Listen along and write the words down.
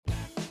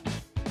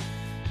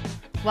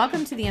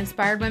Welcome to the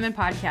Inspired Women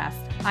Podcast.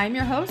 I'm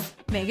your host,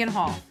 Megan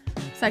Hall,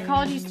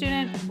 psychology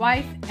student,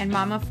 wife, and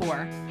mama of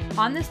four.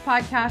 On this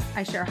podcast,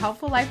 I share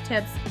helpful life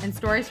tips and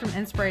stories from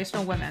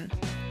inspirational women.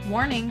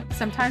 Warning,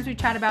 sometimes we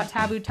chat about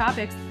taboo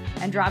topics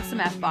and drop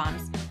some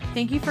F-bombs.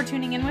 Thank you for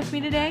tuning in with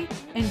me today.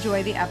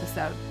 Enjoy the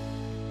episode.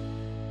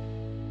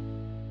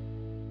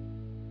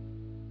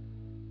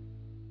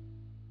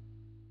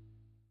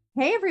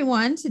 Hey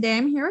everyone, today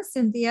I'm here with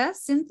Cynthia.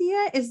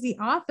 Cynthia is the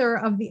author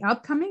of the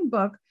upcoming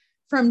book,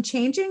 From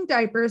Changing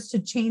Diapers to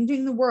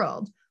Changing the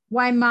World,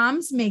 Why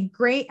Moms Make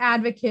Great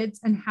Advocates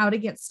and How to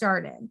Get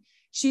Started.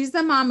 She's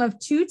the mom of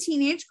two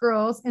teenage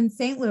girls in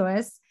St.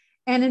 Louis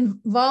and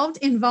involved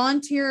in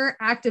volunteer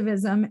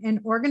activism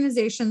in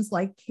organizations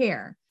like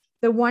CARE.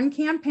 The One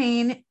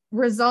campaign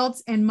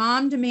results in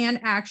Mom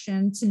Demand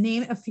Action, to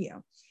name a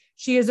few.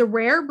 She is a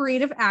rare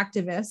breed of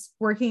activist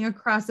working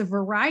across a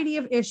variety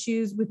of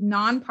issues with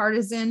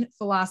nonpartisan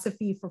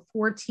philosophy for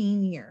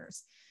 14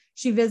 years.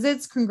 She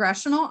visits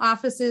congressional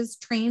offices,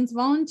 trains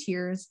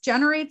volunteers,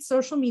 generates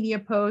social media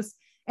posts,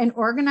 and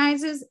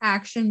organizes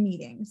action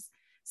meetings.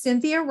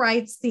 Cynthia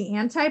writes the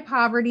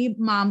Anti-Poverty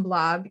Mom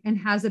blog and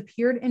has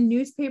appeared in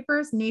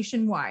newspapers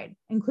nationwide,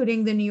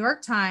 including the New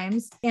York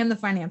Times and the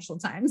Financial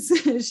Times.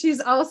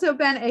 She's also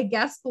been a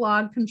guest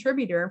blog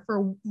contributor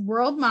for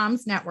World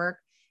Moms Network,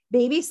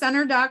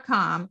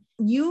 BabyCenter.com,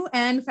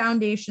 UN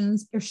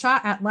Foundation's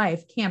Shot at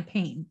Life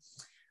campaign.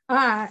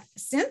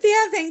 Cynthia,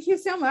 thank you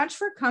so much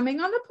for coming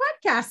on the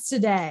podcast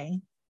today.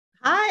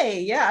 Hi.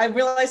 Yeah, I'm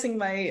realizing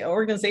my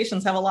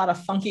organizations have a lot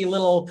of funky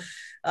little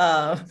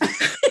parts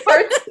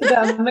to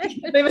them.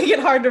 They make it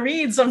hard to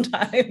read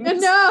sometimes.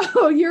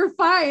 No, you're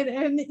fine.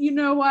 And you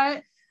know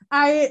what?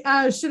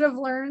 I should have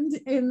learned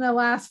in the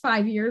last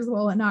 5 years.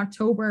 Well, in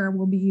October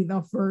will be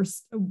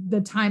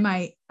the time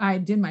I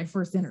did my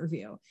first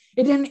interview.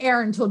 It didn't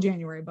air until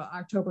January, but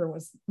October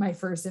was my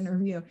first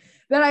interview,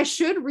 that I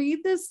should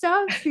read this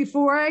stuff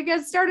before I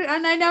get started.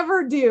 And I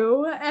never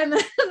do. And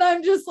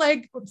I'm just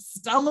like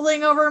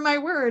stumbling over my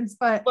words,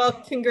 but. Well,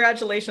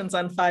 congratulations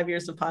on 5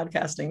 years of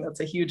podcasting. That's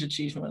a huge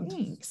achievement.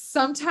 Thanks.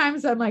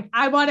 Sometimes I'm like,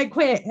 I want to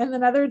quit. And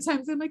then other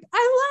times I'm like,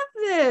 I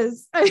love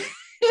this.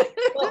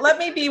 Well, let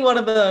me be one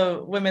of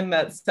the women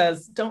that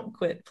says, don't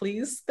quit,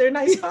 please. They're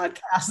nice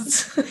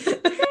podcasts.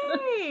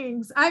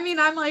 Thanks. I mean,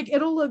 I'm like,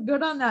 it'll look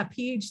good on that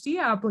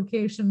PhD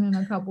application in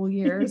a couple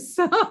years.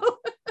 So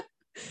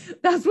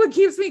that's what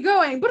keeps me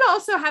going, but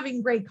also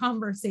having great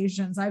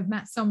conversations. I've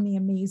met so many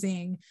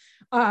amazing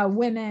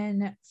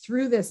women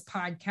through this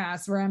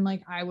podcast where I'm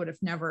like, I would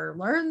have never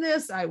learned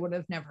this. I would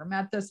have never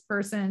met this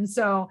person.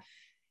 So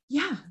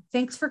yeah,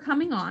 thanks for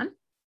coming on.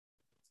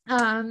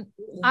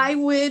 I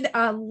would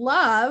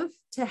love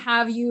to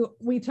have you.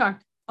 We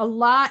talked a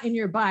lot in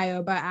your bio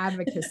about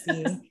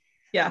advocacy.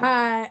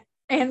 Yeah.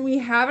 And we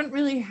haven't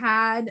really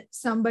had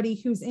somebody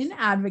who's in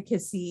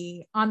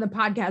advocacy on the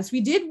podcast. We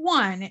did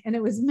one, and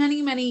it was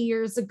many, many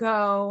years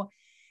ago.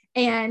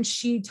 And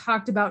she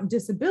talked about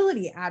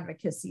disability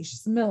advocacy.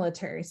 She's a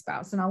military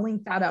spouse, and I'll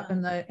link that up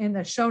in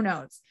the show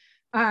notes.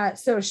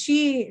 So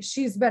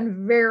she's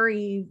been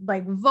very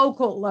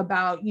vocal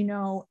about,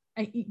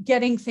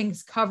 getting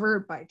things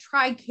covered by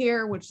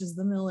TRICARE, which is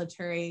the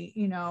military,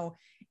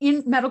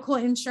 in medical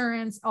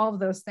insurance, all of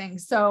those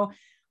things. So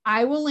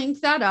I will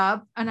link that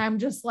up. And I'm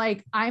just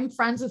like, I'm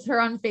friends with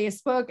her on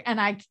Facebook, and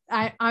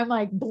I'm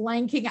like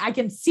blanking. I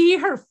can see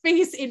her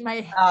face in my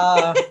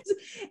head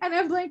and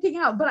I'm blanking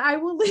out, but I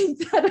will link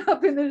that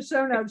up in the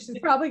show notes. She's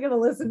probably going to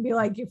listen and be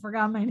like, you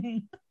forgot my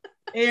name.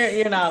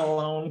 You're not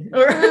alone.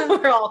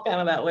 We're all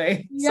kind of that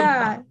way.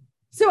 Yeah. Sometimes.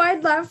 So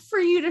I'd love for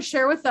you to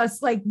share with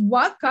us,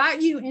 what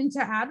got you into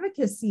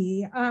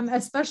advocacy,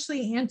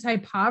 especially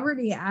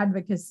anti-poverty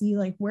advocacy?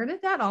 Where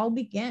did that all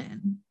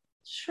begin?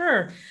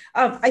 Sure.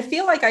 I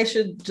feel like I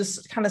should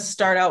just kind of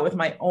start out with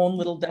my own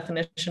little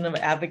definition of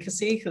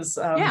advocacy, because,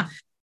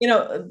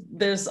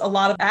 there's a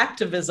lot of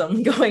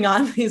activism going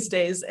on these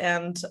days.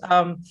 And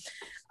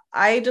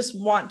I just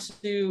want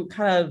to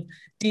kind of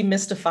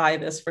demystify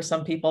this for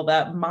some people,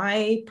 that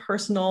my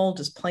personal,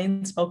 just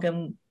plain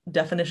spoken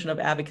definition of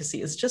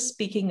advocacy is just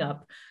speaking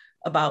up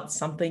about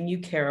something you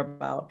care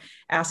about,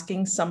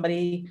 asking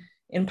somebody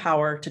in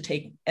power to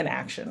take an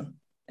action.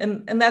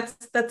 And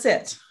that's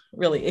it,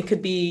 really. It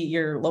could be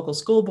your local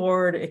school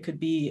board, it could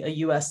be a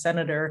US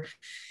senator,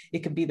 it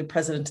could be the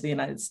president of the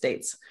United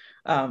States.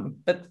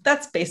 But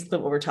that's basically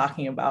what we're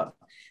talking about.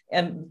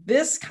 And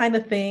this kind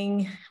of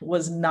thing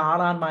was not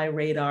on my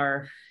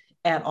radar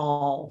at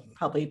all,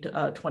 probably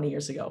 20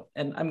 years ago.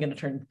 And I'm going to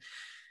turn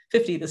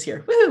 50 this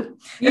year. Woo!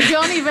 You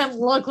don't even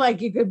look like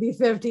you could be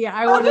 50.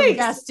 I would have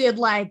guessed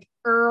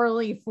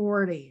early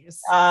 40s.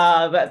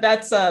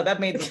 That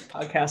made the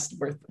podcast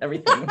worth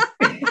everything.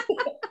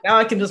 Now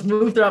I can just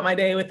move throughout my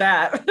day with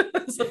that.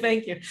 So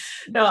thank you.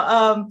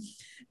 No,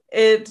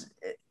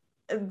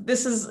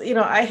 this is,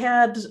 I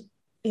had,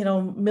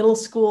 middle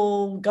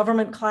school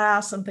government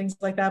class and things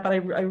like that, but I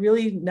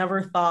really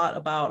never thought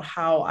about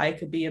how I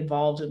could be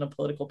involved in a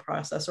political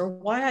process or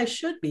why I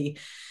should be.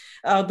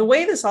 The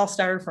way this all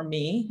started for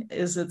me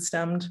is it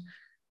stemmed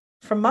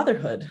from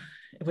motherhood.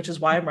 which is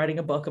why I'm writing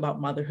a book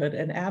about motherhood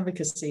and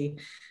advocacy.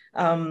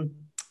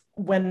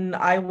 When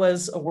I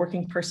was a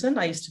working person,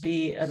 I used to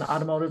be an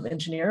automotive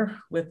engineer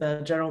with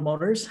General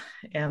Motors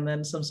and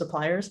then some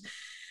suppliers.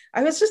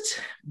 I was just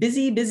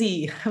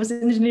busy. I was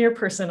an engineer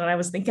person and I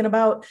was thinking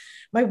about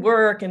my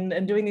work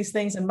and doing these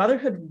things, and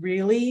motherhood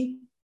really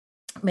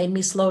made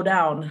me slow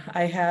down.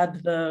 I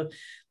had the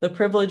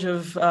privilege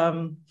of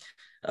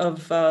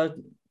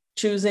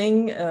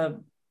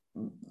choosing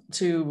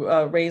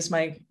to raise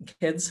my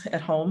kids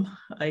at home.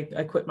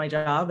 I quit my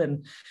job,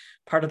 and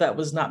part of that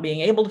was not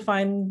being able to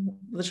find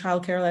the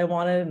childcare that I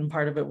wanted, and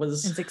part of it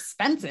was it's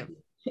expensive.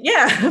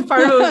 Yeah,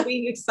 part of it was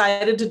being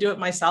excited to do it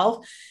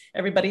myself.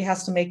 Everybody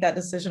has to make that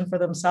decision for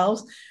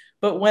themselves.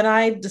 But when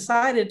I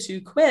decided to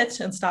quit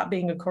and stop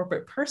being a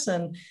corporate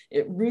person,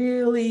 it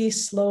really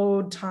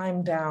slowed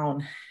time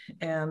down.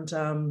 And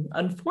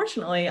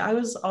unfortunately, I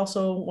was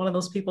also one of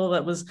those people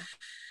that was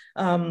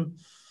a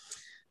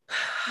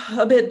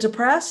bit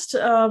depressed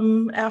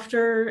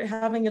after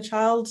having a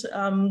child.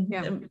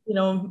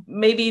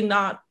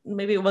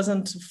 Maybe it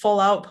wasn't full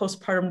out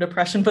postpartum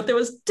depression, but there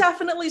was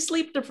definitely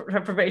sleep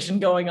deprivation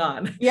going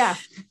on. Yeah.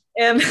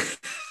 And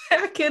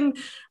that can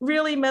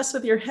really mess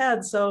with your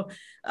head. So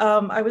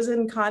I was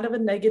in kind of a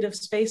negative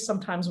space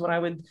sometimes when I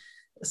would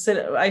sit.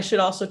 I should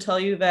also tell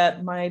you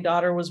that my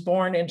daughter was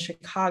born in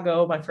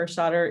Chicago, my first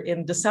daughter,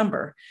 in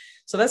December.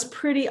 So that's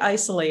pretty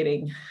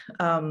isolating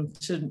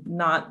to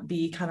not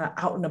be kind of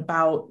out and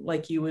about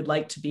like you would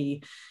like to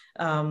be.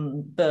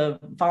 The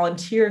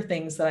volunteer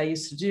things that I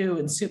used to do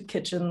in soup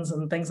kitchens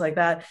and things like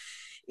that,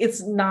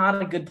 it's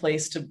not a good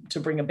place to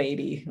bring a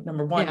baby.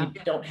 Number one,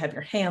 you don't have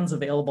your hands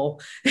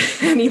available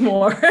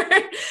anymore.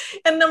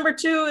 And number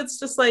two, it's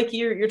just like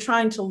you're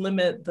trying to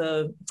limit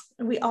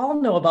we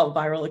all know about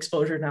viral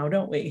exposure now,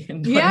 don't we?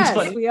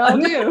 Yes, we all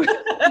do.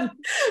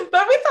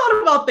 But we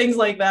thought about things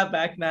like that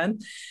back then.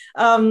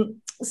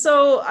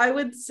 So I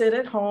would sit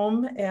at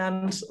home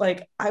and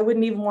I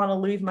wouldn't even want to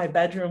leave my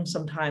bedroom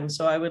sometimes.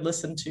 So I would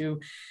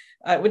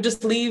I would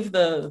just leave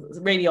the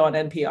radio on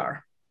NPR.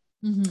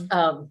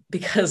 Mm-hmm.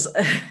 Because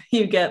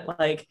you get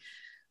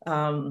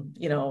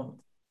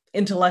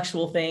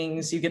intellectual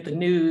things, you get the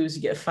news,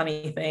 you get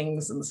funny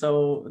things. And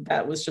so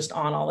that was just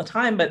on all the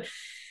time. But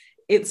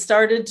it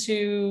started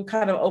to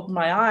kind of open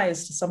my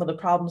eyes to some of the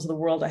problems of the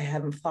world I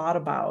hadn't thought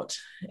about.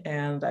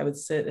 And I would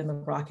sit in the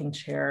rocking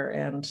chair,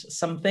 and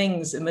some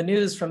things in the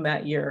news from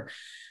that year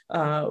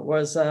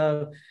was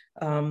a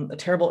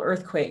terrible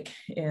earthquake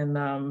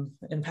in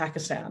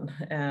Pakistan.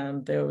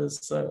 And there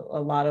was a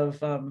lot of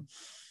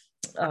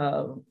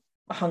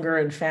hunger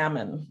and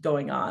famine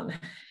going on.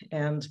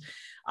 And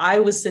I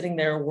was sitting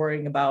there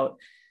worrying about,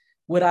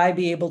 would I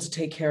be able to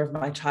take care of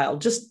my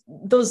child? Just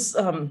those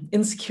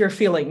insecure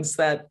feelings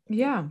that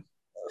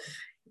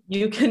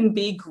you can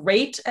be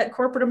great at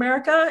corporate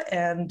America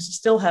and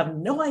still have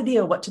no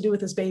idea what to do with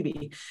this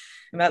baby.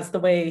 And that's the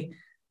way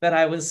that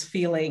I was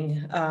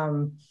feeling.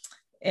 Would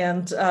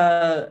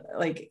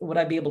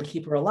I be able to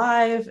keep her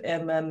alive?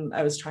 And then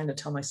I was trying to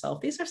tell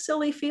myself, these are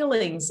silly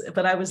feelings.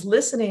 But I was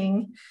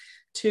listening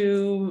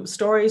to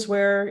stories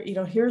where,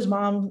 here's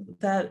mom,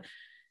 that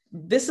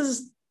this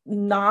is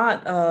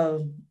not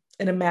an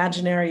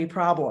imaginary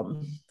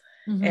problem.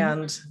 Mm-hmm.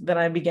 And then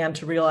I began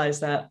to realize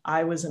that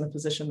I was in a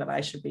position that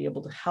I should be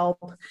able to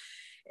help.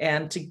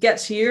 And to get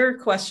to your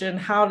question,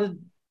 how did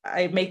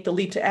I make the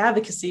leap to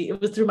advocacy?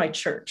 It was through my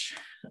church.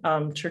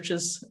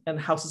 Churches and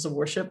houses of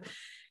worship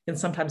can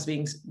sometimes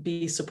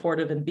be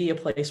supportive and be a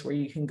place where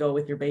you can go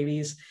with your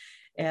babies.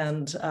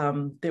 And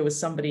there was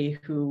somebody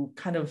who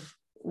kind of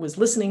was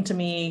listening to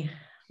me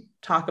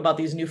talk about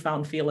these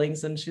newfound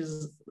feelings, and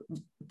she's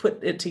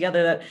put it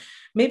together that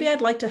maybe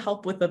I'd like to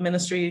help with a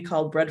ministry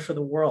called Bread for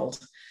the World,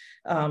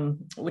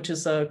 which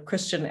is a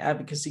Christian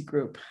advocacy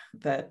group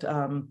that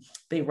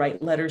they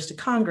write letters to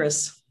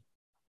Congress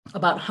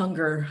about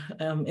hunger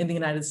in the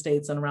United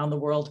States and around the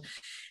world.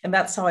 And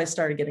that's how I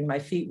started getting my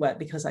feet wet,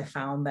 because I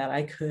found that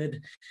I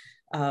could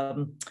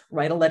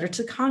write a letter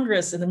to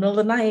Congress in the middle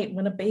of the night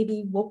when a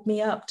baby woke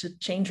me up to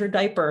change her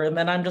diaper. And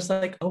then I'm just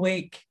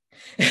awake.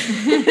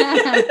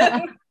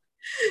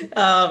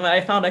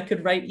 I found I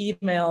could write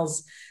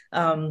emails.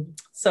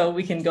 So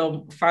we can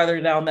go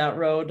farther down that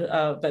road.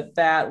 But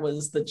that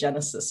was the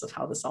genesis of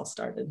how this all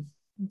started.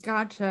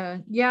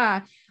 Gotcha.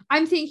 Yeah.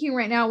 I'm thinking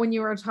right now, when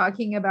you were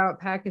talking about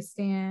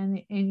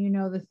Pakistan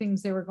and, the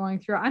things they were going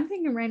through, I'm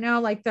thinking right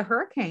now, the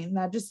hurricane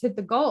that just hit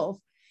the Gulf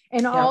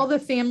and all the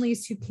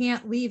families who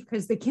can't leave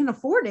because they can't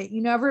afford it.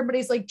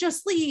 Everybody's like,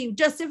 just leave,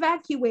 just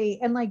evacuate.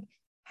 And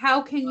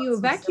how can you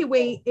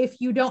evacuate if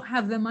you don't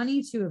have the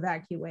money to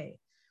evacuate?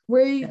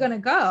 Where are you going to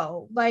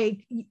go?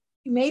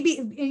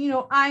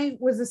 Maybe, I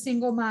was a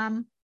single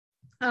mom.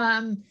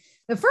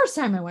 The first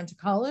time I went to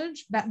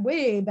college,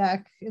 way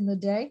back in the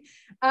day,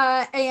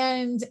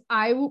 and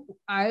I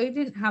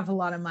didn't have a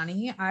lot of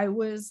money. I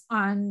was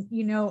on,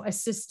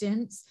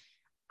 assistance.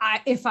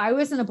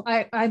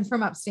 I'm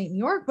from upstate New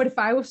York, but if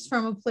I was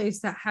from a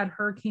place that had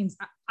hurricanes,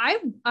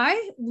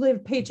 I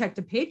lived paycheck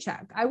to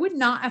paycheck. I would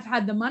not have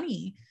had the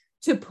money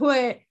to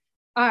put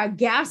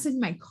gas in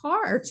my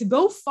car to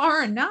go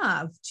far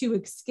enough to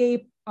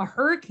escape a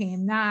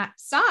hurricane that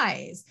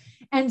size.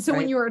 And so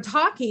when you were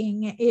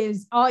talking,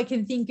 is all I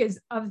can think is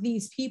of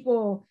these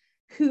people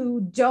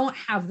who don't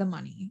have the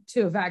money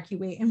to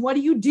evacuate. And what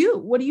do you do?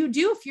 What do you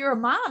do if you're a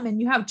mom and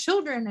you have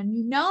children and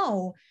you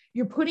know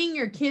you're putting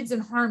your kids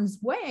in harm's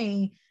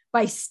way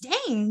by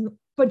staying,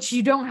 but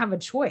you don't have a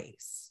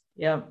choice?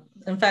 Yeah.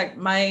 In fact,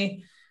 my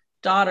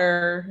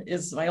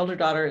older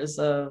daughter is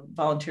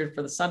volunteered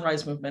for the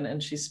Sunrise Movement,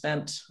 and she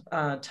spent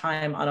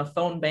time on a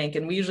phone bank.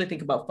 And we usually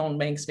think about phone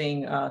banks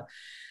being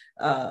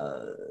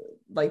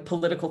like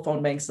political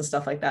phone banks and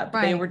stuff like that.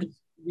 But they were just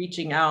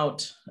reaching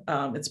out.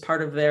 It's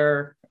part of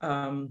their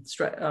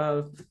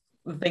the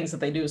things that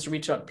they do is to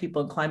reach out to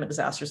people in climate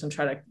disasters and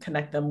try to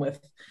connect them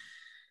with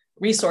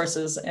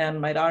resources.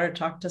 And my daughter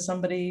talked to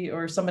somebody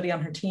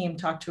on her team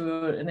talked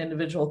to an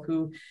individual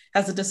who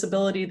has a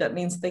disability that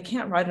means they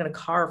can't ride in a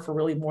car for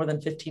really more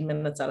than 15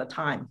 minutes at a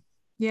time.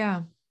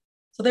 Yeah.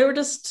 So they were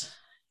just,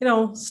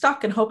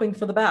 stuck and hoping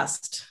for the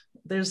best.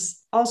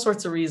 There's all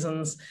sorts of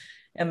reasons,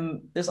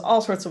 and there's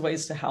all sorts of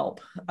ways to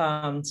help.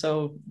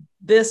 So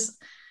this,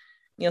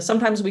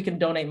 sometimes we can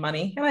donate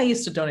money, and I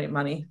used to donate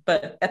money,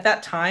 but at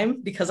that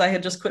time, because I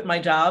had just quit my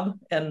job,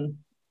 and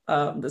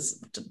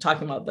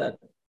talking about that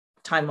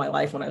time in my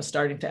life when I was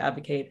starting to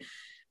advocate,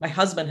 my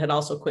husband had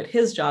also quit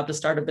his job to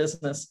start a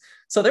business.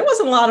 So there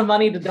wasn't a lot of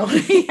money to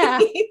donate. Yeah.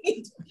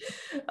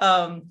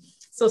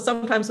 So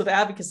sometimes with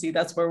advocacy,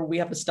 that's where we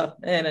have to step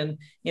in and,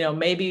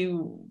 maybe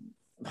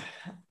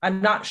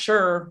I'm not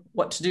sure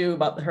what to do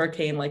about the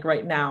hurricane. Like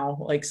right now,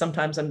 like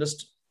sometimes I'm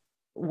just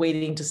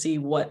waiting to see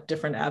what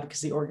different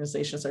advocacy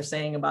organizations are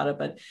saying about it.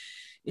 But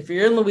if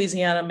you're in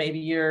Louisiana, maybe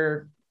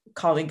you're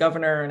calling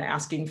governor and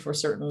asking for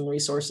certain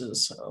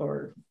resources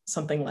or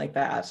something like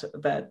that,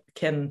 that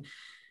can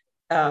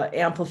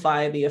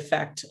amplify the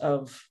effect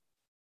of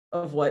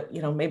what,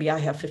 maybe I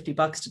have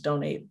 $50 to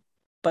donate,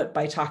 but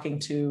by talking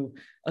to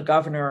a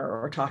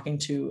governor or talking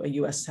to a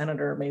US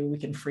senator, maybe we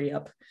can free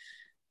up,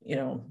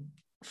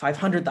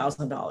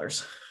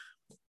 $500,000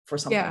 for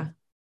something. Yeah.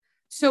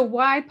 So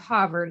why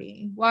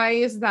poverty? Why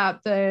is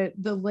that the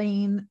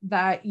lane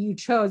that you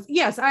chose?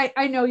 Yes,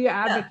 I know you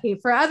advocate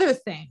for other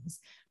things,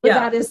 but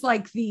that is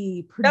like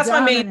the predominant that's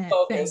my main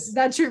focus. thing.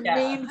 That's your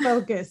main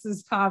focus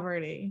is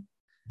poverty.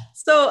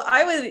 So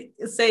I would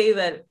say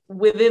that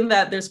within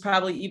that, there's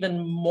probably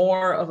even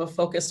more of a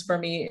focus for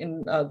me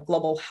in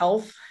global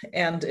health.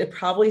 And it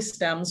probably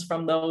stems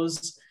from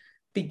those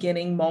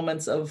beginning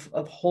moments of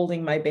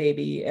holding my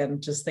baby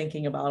and just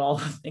thinking about all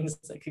the things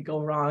that could go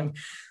wrong.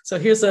 So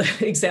here's an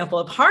example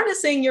of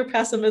harnessing your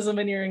pessimism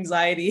and your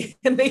anxiety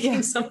and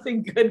making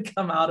something good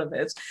come out of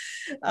it.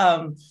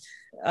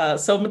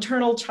 So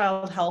maternal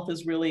child health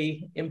is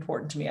really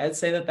important to me. I'd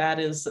say that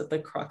is the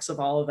crux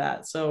of all of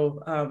that.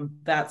 So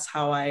that's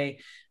how I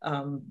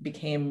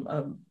became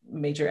a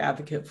major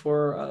advocate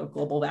for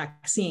global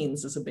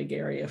vaccines is a big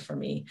area for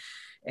me.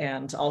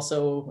 And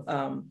also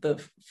the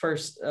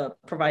first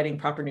providing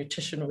proper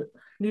nutrition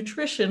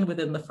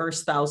within the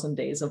first 1,000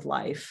 days of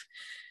life.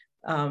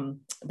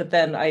 But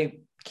then I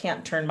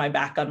can't turn my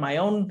back on my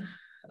own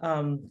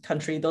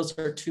country. Those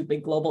are two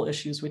big global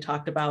issues we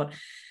talked about.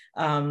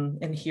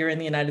 And here in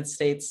the United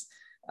States,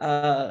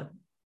 SNAP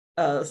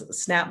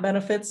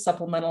benefits,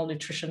 Supplemental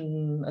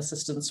Nutrition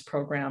Assistance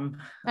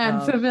Program. I'm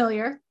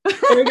familiar.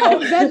 There we go.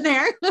 Been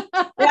there.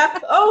 Yeah.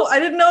 Oh, I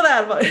didn't know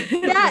that.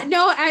 Yeah.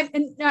 No.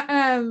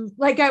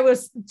 Like I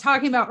was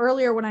talking about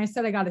earlier when I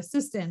said I got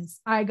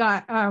assistance, I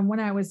got when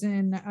I was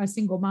in a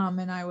single mom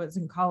and I was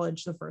in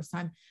college the first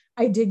time,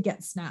 I did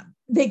get SNAP.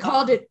 They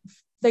called it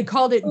food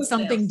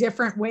something stamps.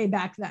 Different way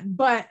back then,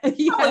 but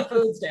probably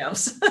food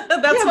stamps.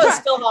 That's what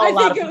still how a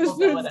lot of people. I think it was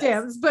food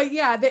stamps, but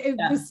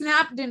the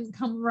SNAP didn't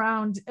come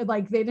around.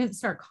 Like they didn't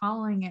start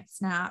calling it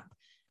SNAP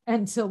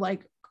until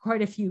like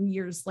quite a few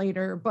years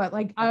later. But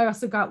like I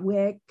also got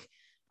WIC,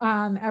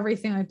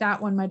 everything like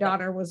that when my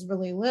daughter was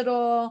really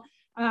little,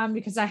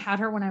 because I had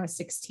her when I was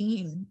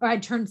 16. I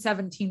turned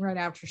 17 right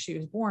after she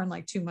was born,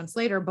 like 2 months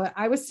later. But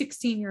I was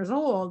 16 years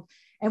old,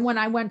 and when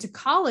I went to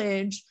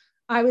college,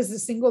 I was a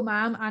single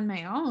mom on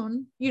my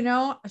own,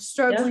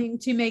 struggling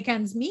to make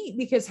ends meet,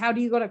 because how do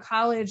you go to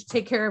college,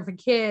 take care of a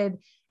kid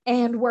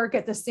and work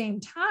at the same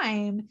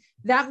time?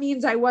 That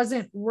means I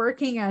wasn't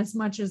working as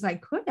much as I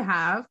could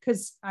have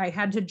because I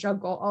had to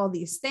juggle all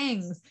these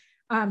things.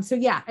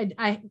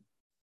 I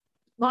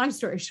long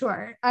story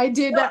short, I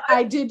did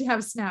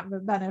have SNAP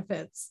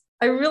benefits.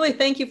 I really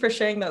thank you for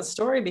sharing that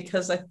story,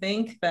 because I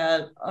think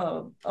that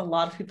a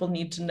lot of people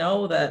need to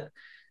know that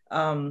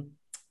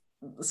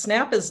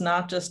SNAP is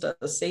not just a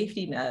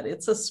safety net,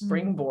 it's a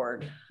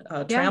springboard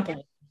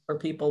trampoline for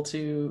people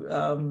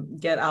to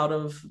get out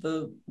of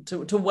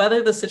to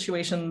weather the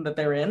situation that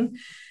they're in,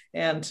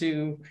 and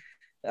to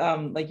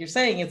like you're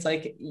saying, it's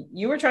like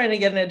you were trying to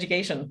get an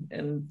education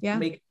and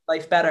make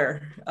life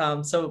better.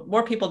 So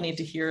more people need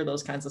to hear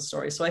those kinds of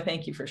stories. So I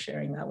thank you for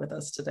sharing that with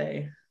us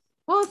today.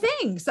 Well,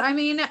 thanks. I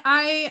mean,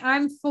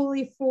 I'm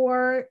fully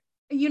for,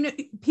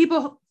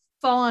 people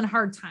fall on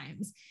hard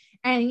times.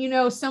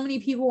 And, so many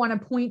people want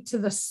to point to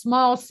the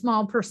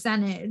small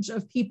percentage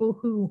of people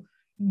who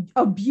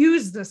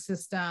abuse the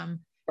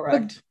system.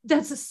 Correct. But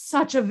that's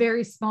such a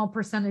very small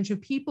percentage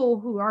of people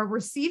who are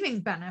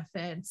receiving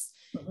benefits.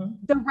 Mm-hmm.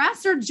 The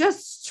rest are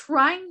just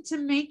trying to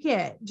make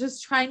it,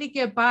 just trying to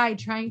get by,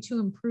 trying to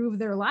improve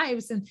their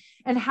lives.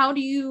 And how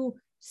do you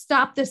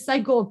stop the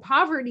cycle of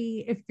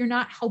poverty if you're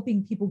not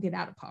helping people get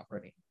out of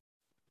poverty?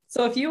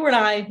 So if you and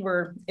I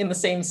were in the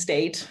same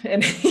state,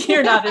 and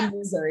you're not in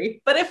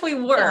Missouri, but if we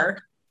were,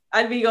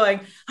 I'd be going,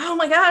 oh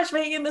my gosh,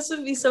 Megan, this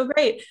would be so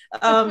great.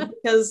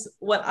 Because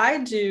what I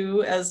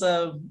do as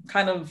a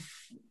kind of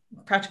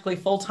practically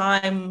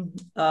full-time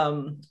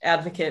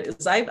advocate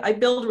is I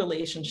build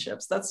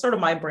relationships. That's sort of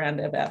my brand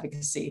of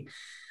advocacy.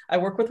 I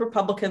work with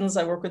Republicans,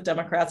 I work with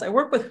Democrats, I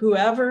work with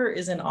whoever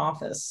is in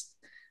office,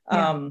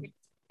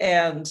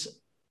 and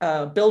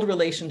build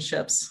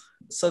relationships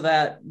so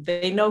that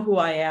they know who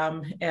I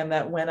am, and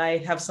that when I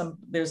have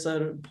there's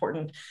an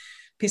important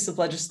piece of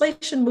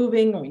legislation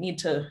moving, or we need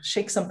to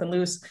shake something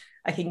loose,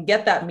 I can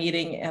get that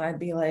meeting and I'd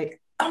be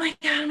like, oh my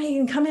God,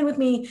 Megan, come in with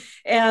me.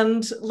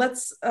 And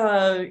let's,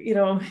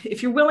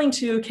 if you're willing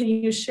to, can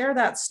you share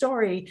that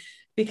story?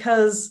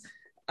 Because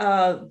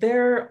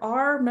there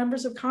are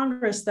members of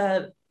Congress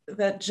that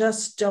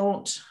just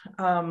don't,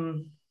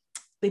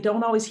 they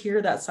don't always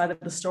hear that side of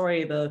the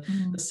story, the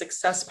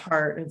success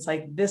part. It's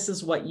like, this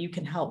is what you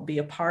can help be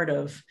a part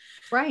of.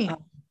 Right.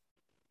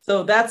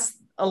 So that's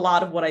a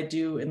lot of what I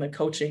do in the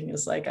coaching,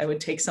 is like, I would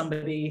take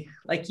somebody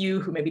like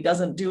you who maybe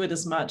doesn't do it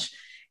as much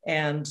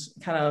and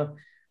kind of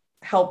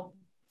help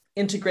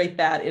integrate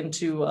that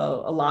into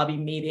a lobby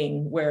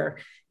meeting where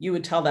you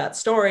would tell that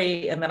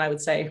story. And then I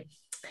would say,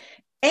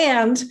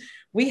 and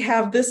we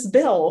have this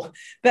bill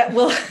that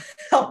will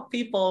help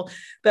people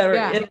that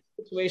are in a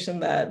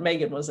situation that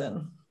Megan was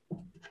in.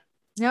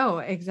 No,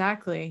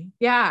 exactly.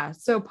 Yeah.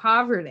 So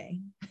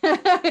poverty.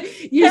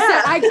 You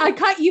said I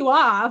cut you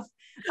off.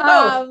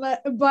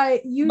 But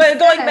going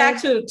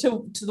back to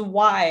the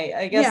why,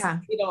 I guess,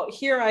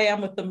 here I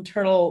am with the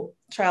maternal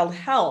child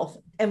health.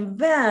 And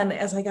then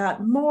as I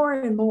got more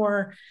and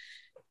more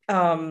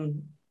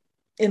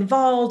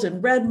involved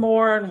and read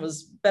more and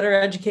was better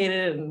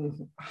educated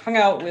and hung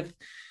out with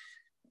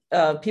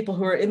people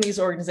who are in these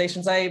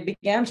organizations, I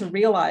began to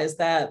realize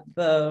that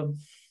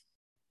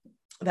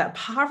that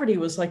poverty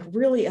was like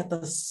really at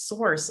the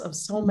source of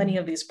so many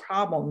of these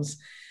problems.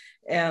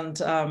 And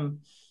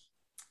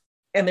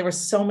there were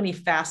so many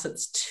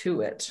facets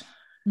to it.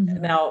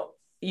 Mm-hmm. Now,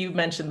 you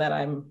mentioned that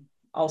I'm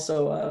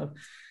also a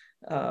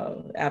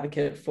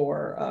advocate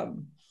for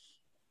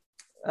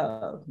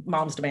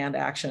Moms Demand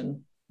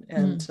Action.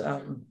 And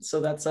so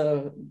that's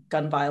a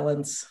gun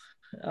violence,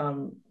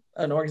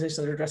 an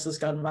organization that addresses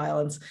gun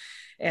violence.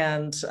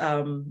 And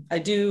I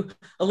do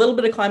a little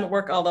bit of climate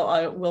work, although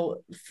I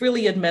will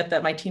freely admit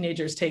that my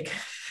teenagers take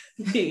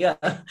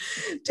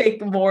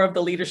more of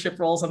the leadership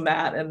roles in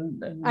that.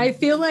 And I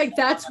feel like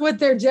that's what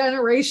their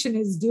generation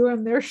is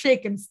doing. They're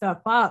shaking stuff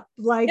up.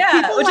 Like,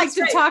 people like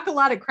to talk a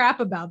lot of crap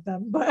about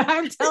them, but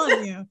I'm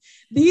telling you,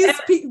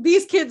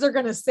 these kids are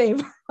going to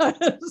save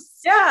us.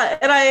 Yeah.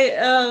 And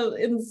I,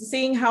 in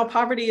seeing how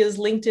poverty is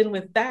linked in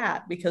with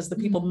that, because the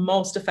people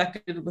most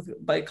affected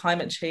by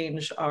climate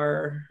change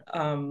are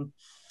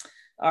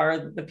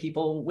the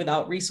people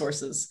without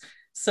resources.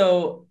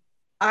 So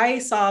I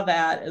saw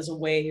that as a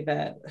way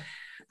that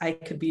I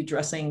could be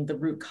addressing the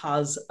root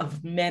cause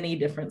of many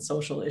different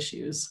social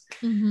issues.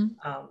 Mm-hmm.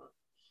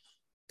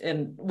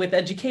 And with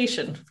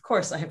education, of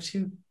course, I have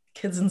 2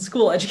 kids in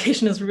school.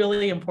 Education is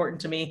really important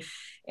to me.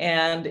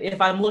 And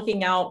if I'm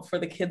looking out for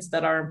the kids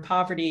that are in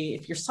poverty,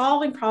 if you're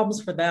solving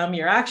problems for them,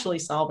 you're actually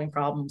solving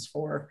problems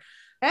for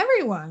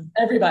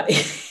everybody.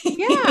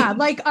 Yeah.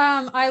 Like,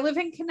 I live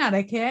in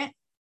Connecticut,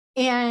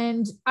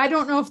 and I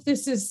don't know if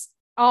this is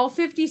all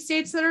 50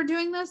 states that are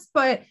doing this,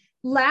 but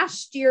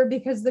last year,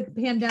 because of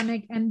the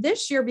pandemic, and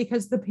this year,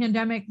 because of the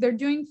pandemic, they're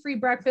doing free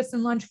breakfast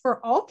and lunch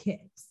for all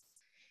kids.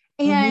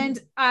 And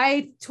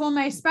I told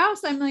my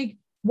spouse, I'm like,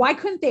 why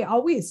couldn't they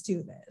always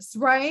do this?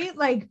 Right?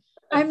 Like,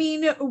 I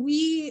mean,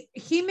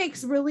 he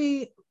makes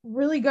really,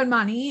 really good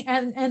money,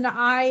 and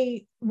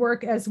I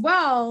work as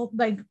well,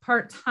 like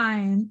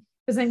part-time,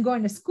 because I'm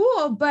going to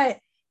school, but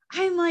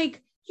I'm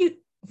like,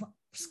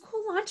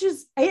 school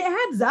lunches, it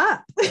adds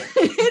up.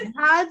 It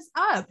adds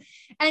up.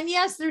 And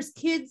yes, there's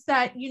kids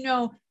that,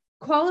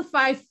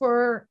 qualify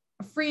for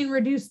free and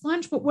reduced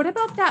lunch, but what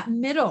about that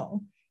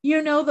middle,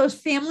 those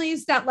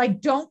families that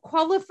like don't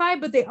qualify,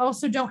 but they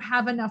also don't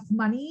have enough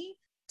money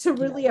to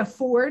really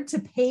afford to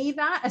pay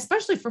that,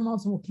 especially for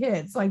multiple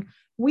kids. Like,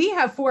 we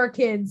have 4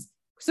 kids.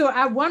 So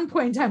at one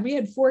point in time, we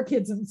had 4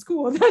 kids in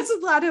school. That's a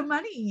lot of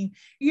money,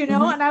 and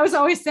I was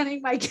always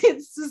sending my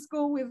kids to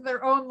school with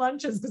their own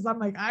lunches because I'm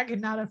like, I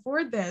cannot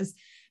afford this.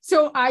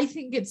 So I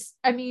think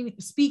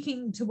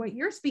speaking to what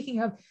you're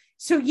speaking of.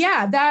 So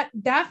yeah,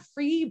 that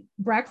free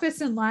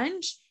breakfast and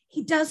lunch,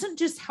 he doesn't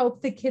just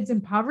help the kids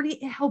in poverty.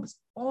 It helps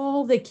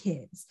all the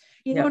kids.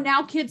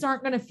 Now kids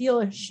aren't going to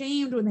feel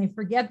ashamed when they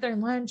forget their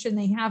lunch and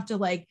they have to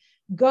like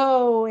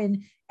go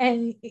and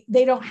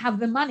they don't have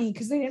the money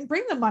because they didn't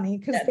bring the money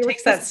because it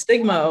takes that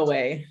stigma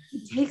away.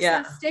 It takes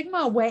that stigma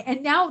away.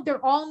 And now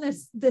they're all in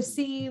the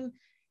same,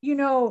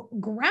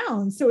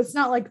 ground. So it's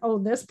not like, oh,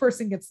 this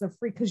person gets the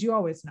free, because you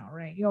always know,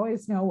 right? You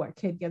always know what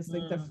kid gets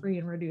the free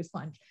and reduced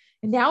lunch.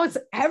 And now it's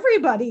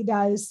everybody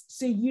does.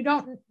 So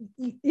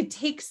it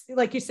takes,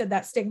 like you said,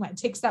 that stigma, it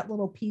takes that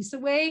little piece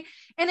away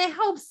and it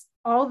helps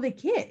all the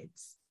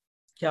kids.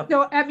 Yep.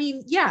 So, I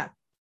mean, yeah,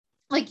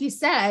 like you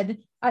said,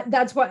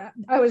 that's what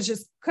I was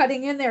just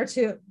cutting in there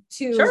to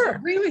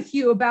agree with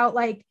you about,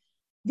 like,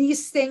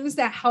 these things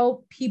that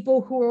help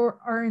people who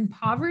are in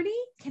poverty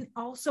can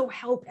also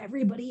help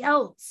everybody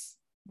else.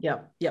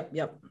 Yep.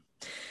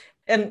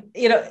 And,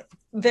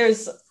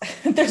 there's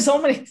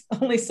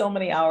only so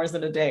many hours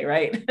in a day,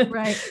 right?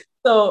 Right.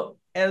 So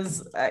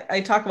as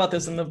I talk about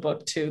this in the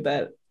book too,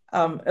 that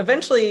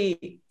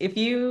eventually, if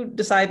you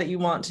decide that you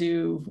want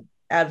to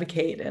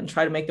advocate and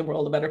try to make the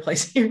world a better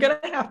place, you're going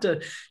to have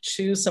to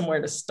choose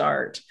somewhere to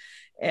start.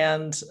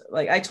 And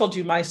like I told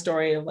you my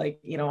story of,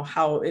 like,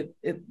 how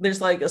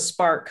there's like a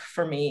spark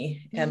for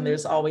me, and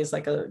there's always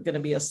like going to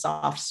be a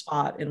soft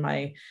spot in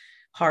my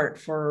heart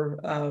for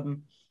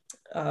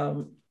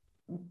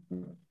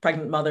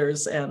pregnant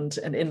mothers and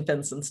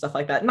infants and stuff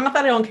like that. Not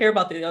that I don't care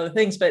about the other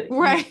things, but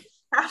right. You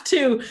have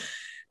to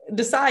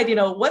decide,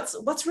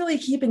 what's really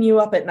keeping you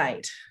up at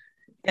night,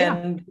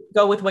 and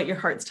go with what your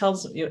heart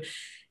tells you.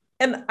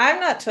 And I'm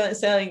not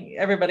saying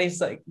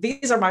everybody's like,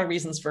 these are my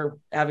reasons for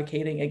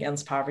advocating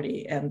against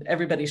poverty and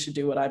everybody should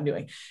do what I'm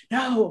doing.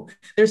 No,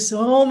 there's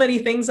so many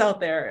things out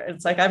there.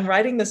 It's like, I'm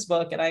writing this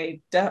book and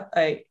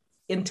I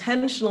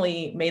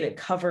intentionally made it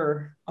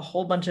cover a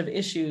whole bunch of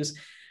issues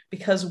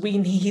because we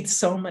need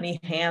so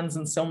many hands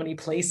in so many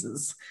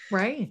places.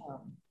 Right.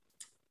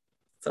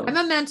 So I'm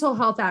a mental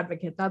health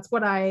advocate. That's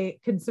what I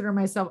consider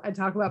myself. I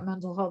talk about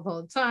mental health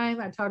all the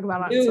time. I talk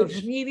about it on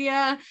social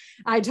media.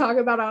 I talk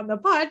about it on the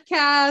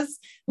podcast.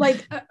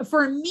 Like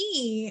for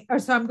me,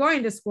 so I'm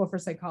going to school for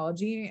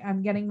psychology.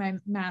 I'm getting my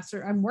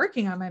master. I'm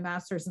working on my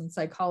master's in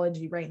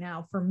psychology right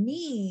now. For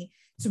me,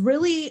 it's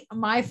really,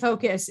 my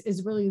focus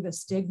is really the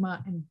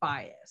stigma and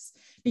bias,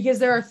 because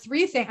there are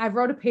three things. I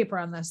wrote a paper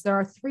on this. There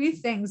are three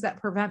things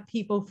that prevent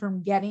people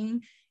from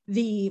getting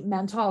the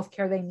mental health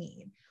care they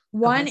need.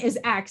 One is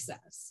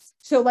access.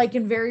 So like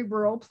in very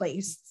rural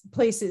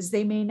places,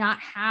 they may not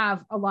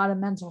have a lot of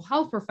mental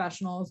health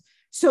professionals.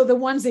 So the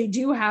ones they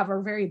do have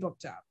are very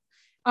booked up.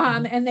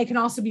 And they can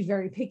also be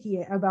very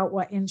picky about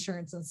what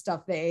insurance and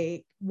stuff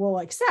they will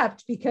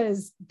accept,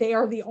 because they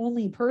are the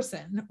only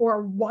person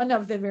or one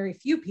of the very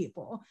few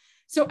people.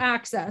 So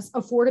access,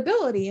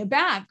 affordability,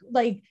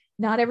 like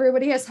not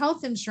everybody has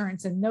health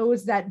insurance, and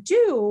those that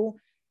do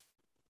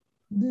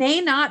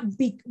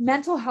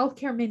mental health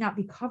care may not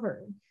be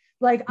covered.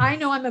 Like, I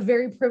know I'm a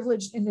very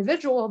privileged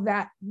individual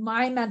that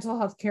my mental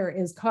health care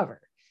is covered,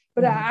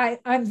 but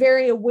I'm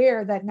very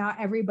aware that not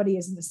everybody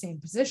is in the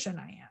same position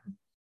I am.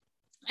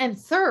 And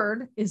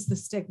third is the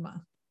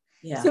stigma.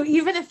 Yeah. So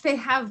even if they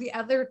have the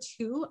other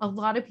two, a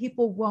lot of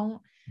people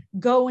won't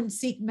go and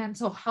seek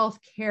mental health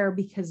care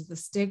because of the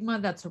stigma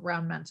that's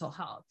around mental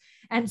health.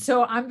 And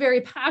so I'm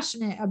very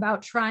passionate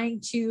about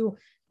trying to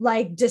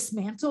like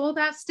dismantle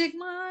that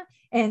stigma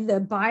and the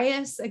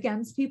bias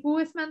against people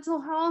with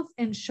mental health,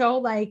 and show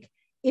like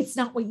it's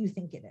not what you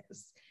think it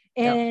is.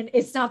 And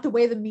it's not the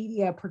way the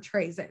media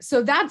portrays it.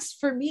 So that's,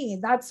 for me,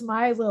 that's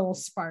my little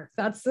spark.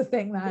 That's the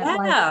thing that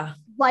like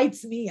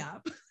lights me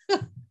up.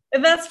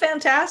 And that's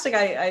fantastic.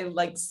 I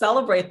like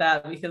celebrate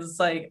that, because it's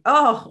like,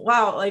 oh,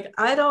 wow. Like,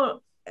 I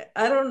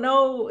don't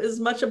know as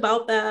much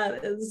about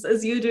that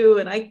as you do.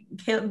 And I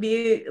can't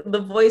be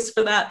the voice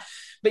for that,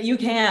 but you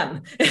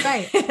can.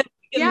 Right.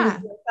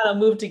 Kind of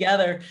move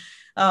together.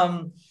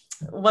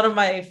 One of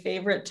my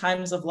favorite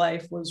times of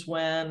life was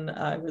when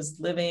I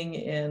was living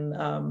in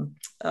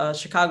a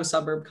Chicago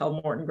suburb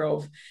called Morton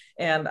Grove.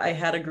 And I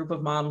had a group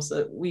of moms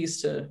that we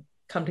used to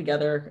come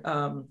together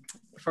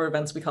for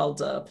events we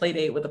called Play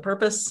Date with a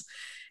Purpose.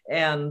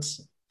 And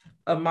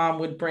a mom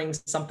would bring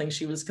something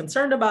she was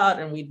concerned about,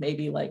 and we'd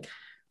maybe like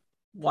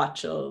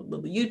watch a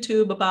little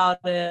YouTube about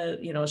it,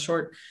 a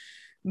short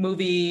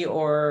movie,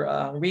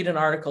 or read an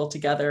article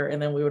together,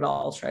 and then we would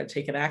all try to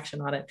take an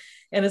action on it.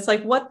 And it's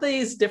like what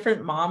these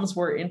different moms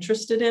were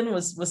interested in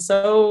was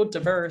so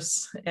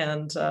diverse.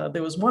 And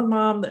there was one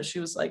mom that she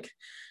was like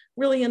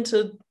really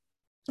into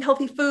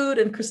healthy food,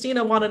 and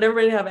Christina wanted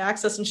everybody to have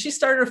access, and she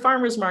started a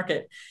farmer's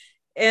market.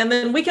 And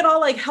then we could all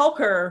like help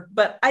her,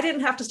 but I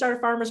didn't have to start a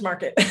farmer's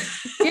market.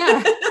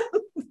 Yeah.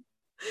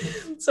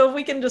 So if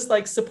we can just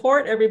like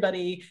support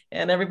everybody,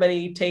 and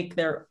everybody take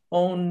their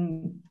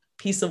own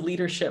piece of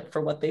leadership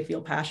for what they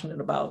feel passionate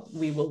about,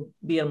 we will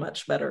be a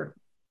much better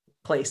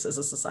place as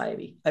a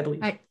society, I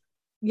believe.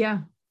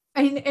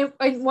 And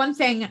one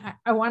thing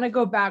I want to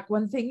go back,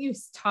 one thing you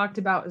talked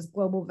about is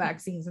global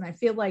vaccines. And I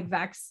feel like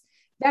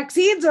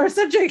vaccines are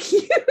such a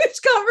huge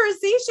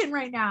conversation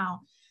right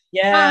now.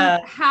 Yeah.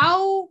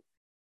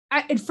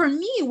 For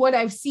me, what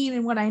I've seen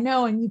and what I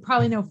know, and you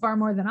probably know far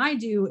more than I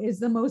do,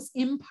 is the most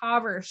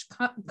impoverished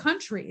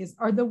countries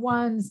are the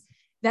ones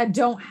that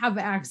don't have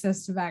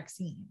access to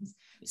vaccines.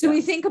 So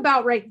we think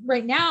about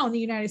right now in the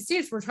United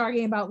States, we're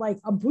talking about like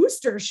a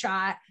booster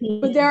shot,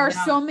 but there are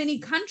so many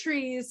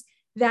countries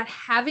that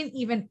haven't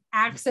even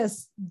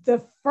accessed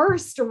the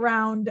first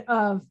round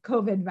of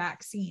COVID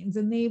vaccines.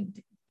 And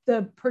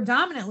the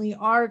predominantly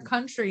are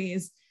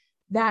countries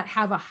that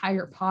have a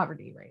higher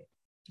poverty rate.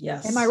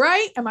 Yes. Am I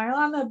right? Am I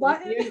on the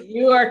button?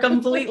 You are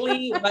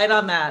completely right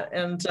on that.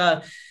 And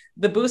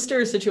the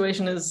booster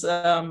situation is,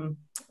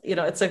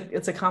 it's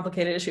a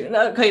complicated issue.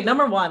 Okay,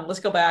 number one,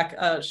 let's go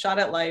back. Shot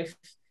at Life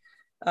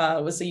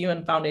was a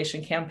UN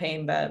Foundation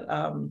campaign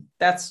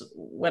that's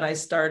when I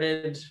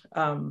started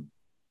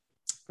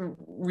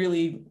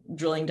really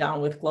drilling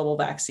down with global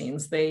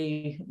vaccines.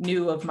 They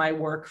knew of my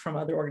work from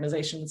other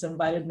organizations,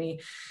 invited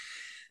me.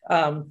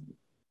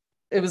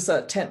 It was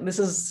this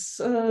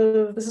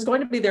is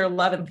going to be their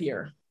 11th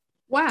year.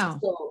 Wow.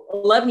 So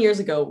 11 years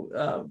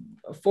ago,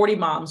 40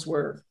 moms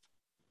were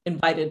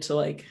invited to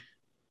like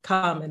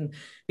come and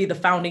be the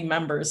founding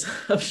members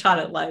of Shot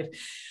at Life.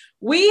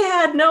 We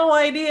had no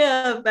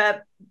idea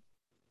that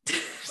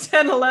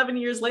 10, 11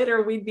 years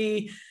later, we'd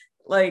be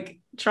like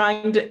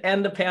trying to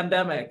end a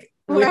pandemic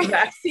with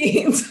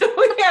vaccines.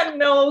 We had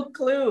no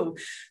clue.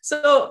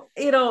 So,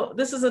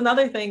 this is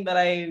another thing that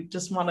I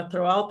just want to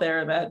throw out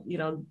there that,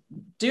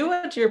 do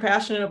what you're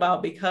passionate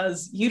about,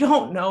 because you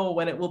don't know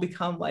when it will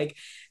become like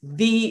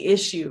the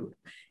issue.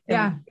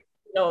 And,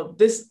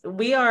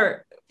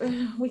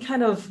 we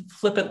kind of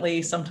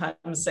flippantly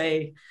sometimes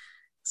say,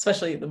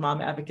 especially the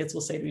mom advocates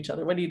will say to each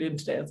other, what are you doing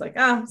today? It's like,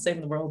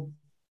 saving the world.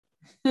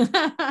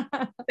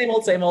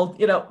 Same old,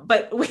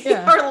 but we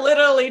are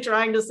literally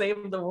trying to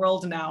save the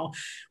world now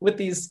with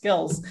these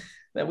skills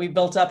that we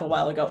built up a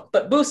while ago.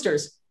 But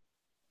boosters,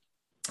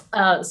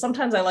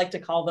 sometimes I like to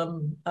call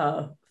them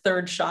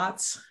third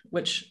shots,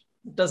 which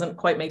doesn't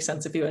quite make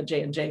sense if you had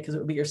J&J, because it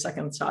would be your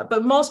second shot.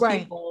 But most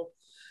people,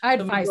 I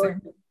had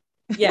Pfizer.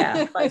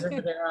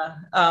 Pfizer,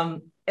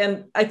 Moderna.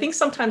 And I think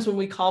sometimes when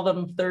we call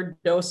them third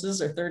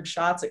doses or third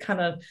shots, it kind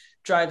of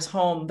drives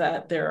home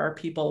that there are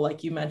people,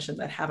 like you mentioned,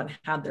 that haven't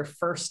had their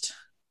first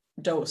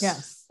dose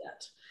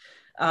yet.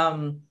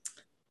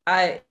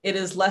 It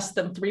is less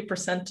than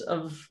 3%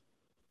 of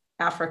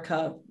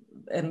Africa,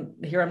 and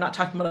here I'm not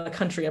talking about a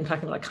country, I'm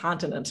talking about a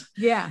continent,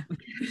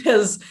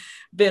 has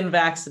been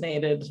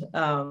vaccinated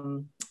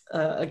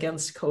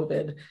against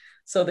COVID.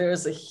 So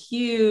there's a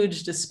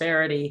huge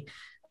disparity.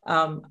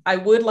 I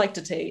would like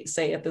to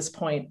say at this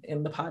point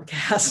in the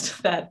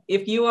podcast that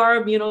if you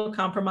are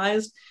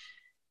immunocompromised,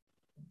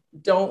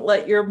 don't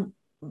let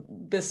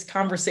this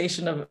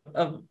conversation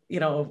of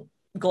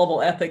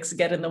global ethics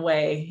get in the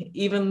way.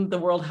 Even the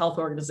World Health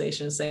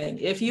Organization is saying,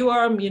 if you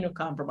are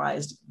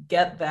immunocompromised,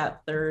 get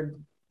that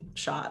third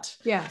shot.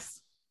 Yes.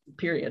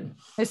 Period.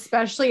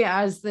 Especially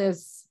as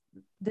as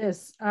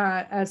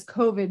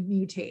COVID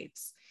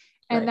mutates.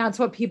 And that's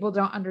what people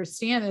don't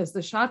understand, is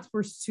the shots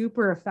were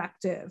super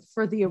effective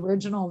for the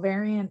original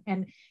variant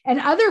and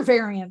other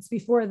variants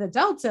before the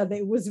Delta.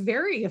 It was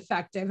very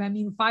effective. I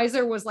mean,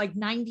 Pfizer was like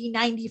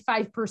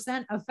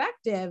 95%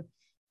 effective,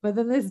 but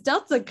then this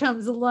Delta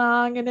comes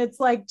along and it's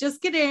like,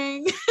 just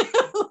kidding.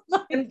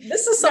 And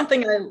this is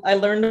something I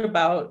learned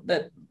about,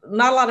 that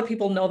not a lot of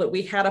people know, that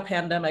we had a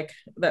pandemic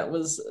that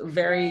was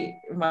very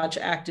much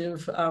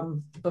active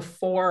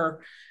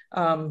before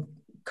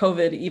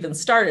COVID even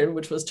started,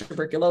 which was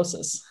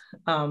tuberculosis.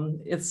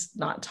 It's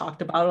not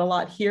talked about a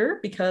lot here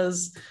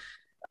because,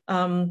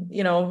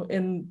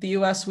 in the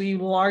US, we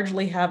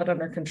largely have it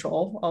under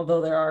control,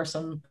 although there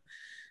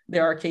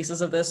are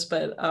cases of this,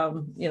 but,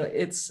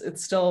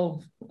 it's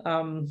still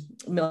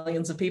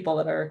millions of people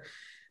that are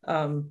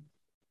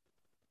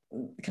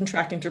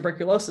contracting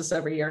tuberculosis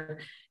every year.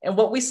 And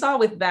what we saw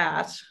with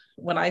that,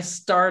 when I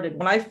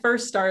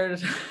first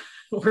started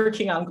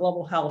working on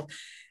global health,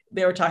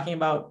 they were talking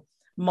about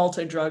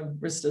multi-drug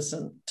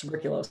resistant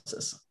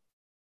tuberculosis.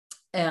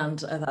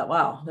 And I thought,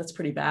 wow, that's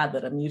pretty bad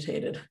that it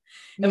mutated.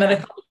 And then a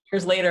couple of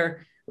years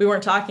later, we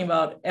weren't talking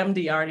about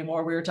MDR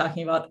anymore. We were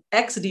talking about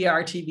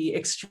XDR-TB,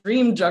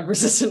 extreme drug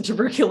resistant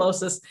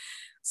tuberculosis.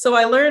 So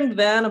I learned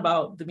then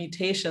about the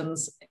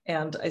mutations,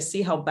 and I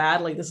see how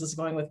badly this is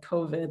going with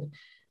COVID.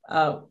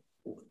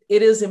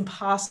 It is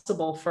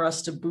impossible for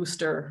us to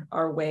booster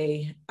our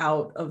way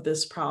out of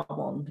this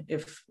problem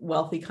if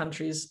wealthy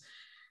countries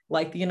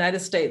like the United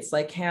States,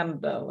 like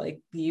Canada, like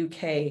the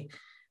UK,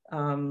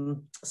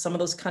 some of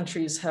those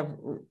countries have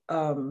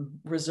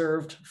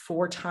reserved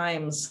 4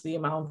 times the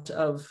amount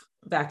of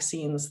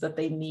vaccines that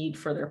they need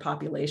for their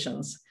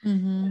populations,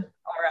 are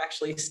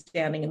actually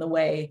standing in the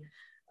way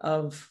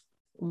of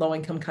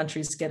low-income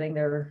countries getting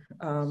their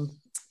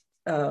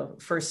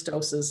first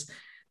doses.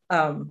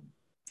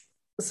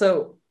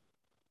 So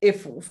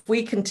if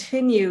we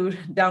continue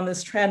down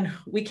this trend,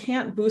 we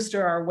can't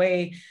booster our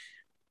way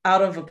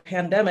out of a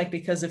pandemic,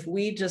 because if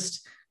we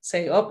just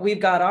say, oh, we've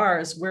got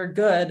ours, we're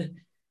good,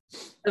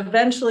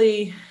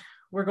 eventually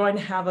we're going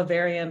to have a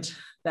variant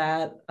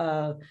that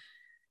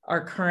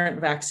our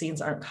current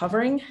vaccines aren't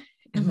covering.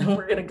 And then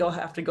we're going to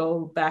have to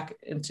go back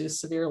into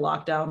severe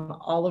lockdown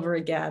all over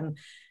again.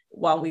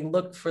 while we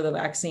look for the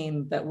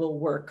vaccine that will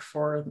work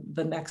for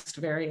the next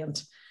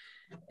variant.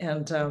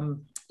 And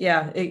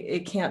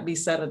it can't be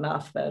said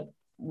enough that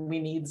we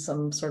need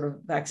some sort of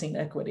vaccine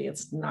equity.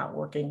 It's not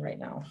working right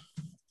now.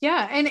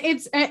 Yeah.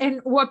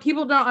 And what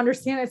people don't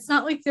understand, it's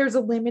not like there's a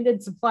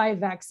limited supply of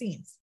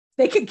vaccines.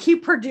 They could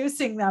keep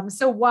producing them.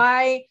 So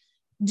why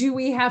do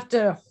we have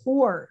to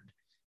hoard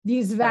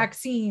these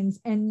vaccines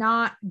and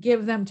not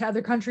give them to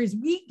other countries?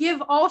 We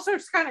give all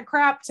sorts of kind of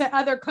crap to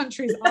other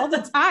countries all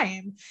the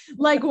time.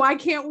 Like, why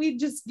can't we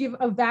just give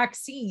a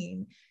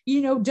vaccine,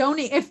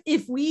 donate?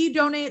 If we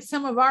donate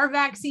some of our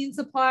vaccine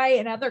supply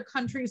and other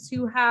countries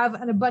who have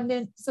an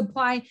abundant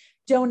supply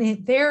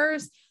donate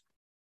theirs,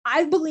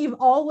 I believe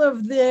all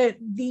of the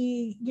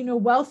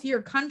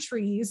wealthier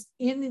countries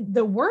in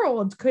the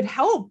world could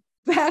help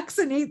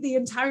vaccinate the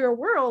entire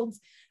world.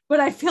 But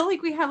I feel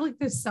like we have like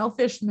this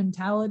selfish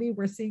mentality.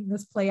 We're seeing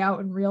this play out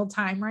in real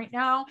time right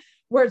now,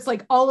 where it's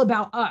like all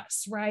about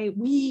us, right?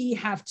 We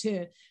have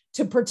to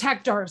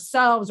protect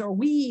ourselves, or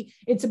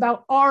it's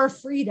about our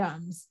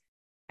freedoms,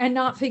 and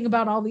not think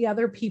about all the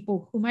other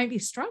people who might be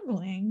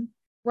struggling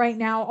right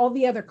now, all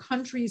the other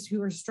countries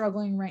who are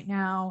struggling right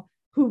now,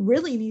 who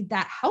really need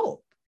that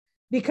help.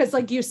 Because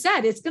like you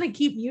said, it's going to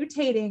keep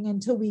mutating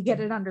until we get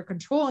it under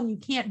control. And you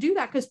can't do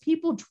that because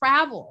people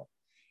travel.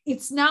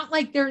 It's not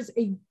like there's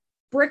a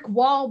brick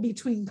wall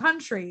between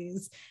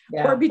countries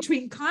or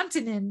between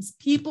continents.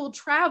 People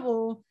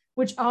travel,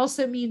 which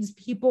also means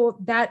people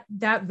that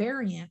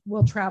variant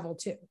will travel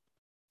too.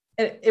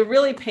 It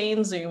really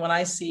pains me when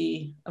I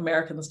see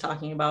Americans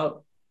talking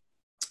about,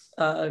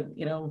 yay,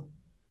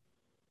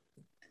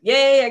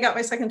 I got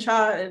my second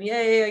shot, and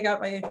yay,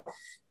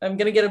 I'm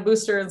going to get a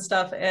booster and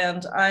stuff,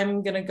 and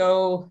I'm going to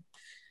go,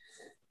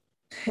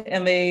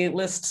 and they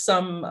list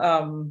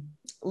some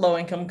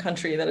low-income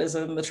country that is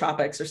in the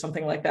tropics or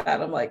something like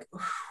that. I'm like,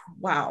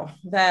 wow,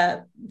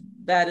 that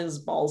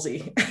is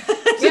ballsy.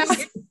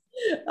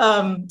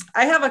 I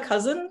have a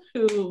cousin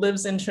who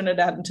lives in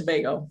Trinidad and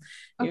Tobago.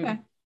 Okay.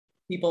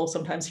 People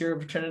sometimes hear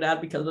of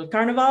Trinidad because of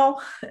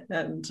Carnival,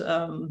 and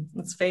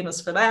it's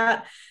famous for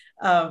that.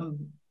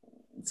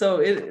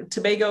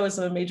 Tobago is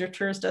a major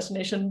tourist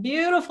destination,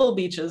 beautiful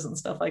beaches and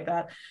stuff like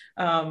that.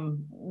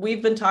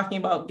 We've been talking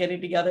about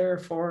getting together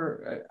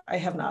I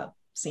have not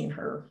seen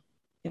her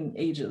in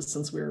ages,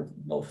 since we were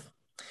both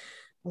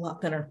a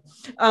lot thinner.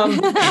 I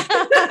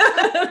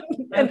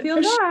feel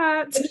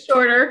that.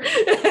 Shorter.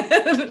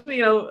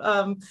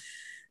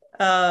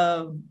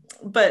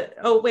 But,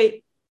 oh,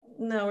 wait,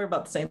 no, we're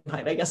about the same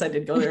height. I guess I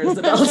did go there as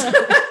adults.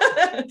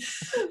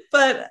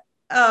 But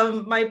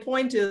my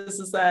point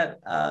is that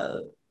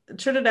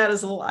Trinidad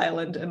is a little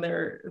island, and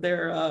their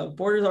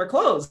borders are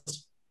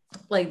closed.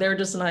 Like, they're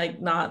just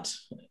like not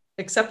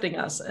accepting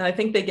us. And I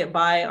think they get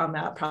by on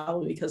that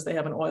probably because they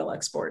have an oil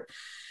export.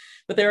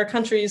 But there are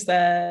countries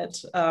that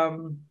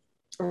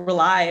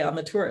rely on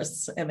the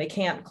tourists, and they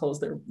can't close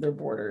their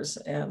borders.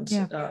 And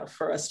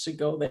for us to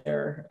go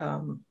there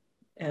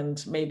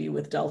and maybe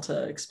with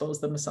Delta expose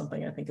them to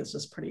something, I think is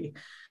just pretty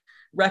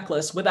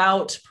reckless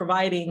without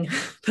providing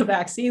the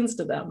vaccines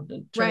to them.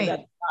 Trinidad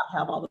does not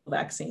have all the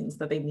vaccines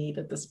that they need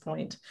at this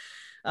point.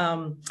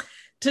 To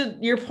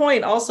your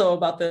point also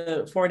about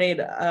the foreign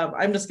aid,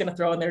 I'm just going to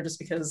throw in there, just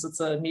because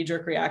it's a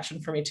knee-jerk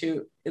reaction for me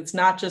too. It's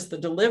not just the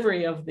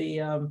delivery of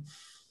the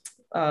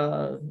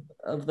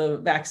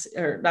vaccine,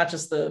 or not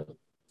just the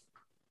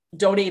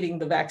donating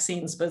the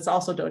vaccines, but it's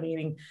also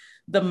donating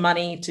the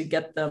money to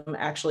get them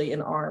actually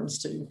in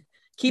arms, to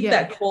keep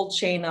that cold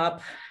chain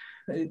up.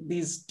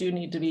 These do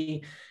need to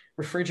be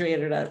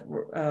refrigerated at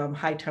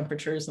high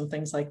temperatures and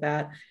things like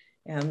that.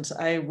 And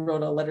I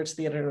wrote a letter to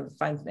the editor of the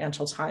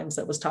Financial Times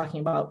that was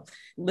talking about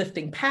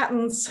lifting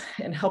patents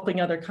and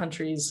helping other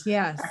countries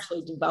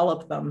actually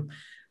develop them.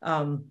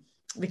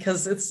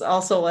 Because it's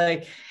also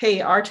like,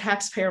 hey, our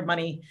taxpayer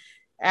money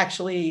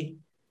actually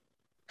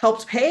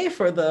helped pay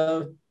for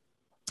the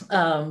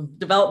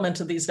development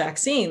of these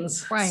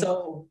vaccines. Right.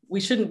 So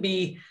we shouldn't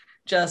be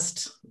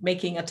just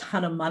making a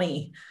ton of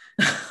money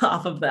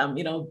off of them.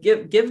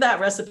 Give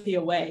that recipe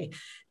away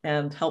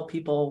and help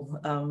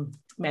people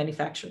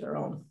manufacture their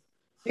own.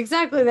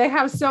 Exactly. They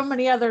have so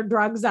many other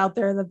drugs out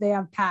there that they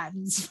have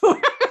patents for.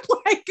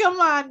 Like,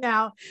 come on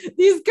now.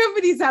 These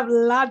companies have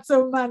lots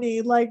of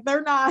money. Like,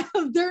 they're not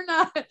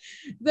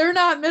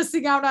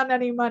missing out on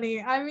any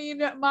money. I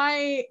mean,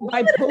 my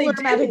bipolar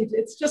medication,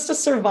 it's just a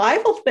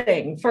survival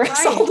thing for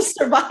us all to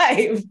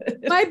survive.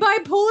 My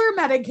bipolar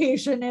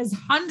medication is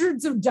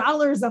hundreds of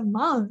dollars a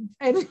month.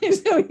 And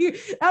so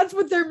that's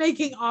what they're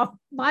making off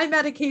my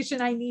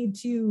medication. I need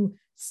to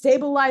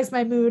stabilize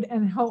my mood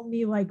and help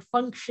me like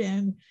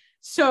function.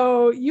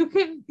 So you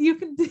can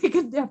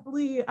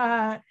definitely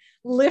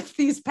lift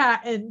these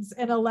patents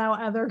and allow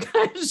other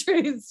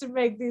countries to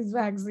make these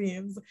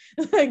vaccines.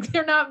 Like,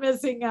 they're not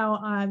missing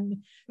out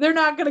on, they're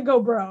not going to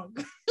go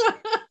broke.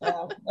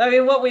 I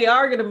mean, what we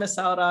are going to miss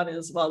out on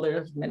is, well,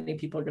 there's many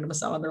people are going to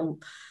miss out on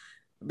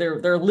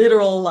their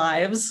literal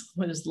lives,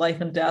 which is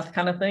life and death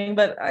kind of thing.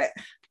 But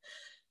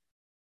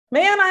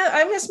man,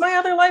 I miss my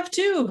other life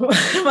too.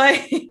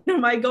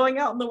 my going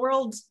out in the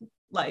world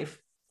life.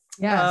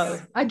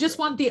 Yes. I just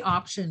want the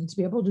option to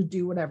be able to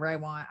do whatever I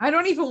want. I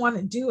don't even want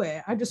to do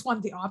it. I just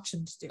want the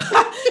option to do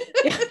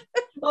it. Yeah.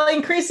 Well,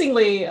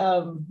 increasingly,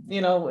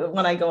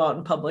 when I go out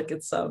in public,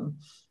 it's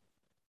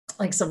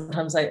like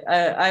sometimes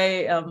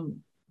I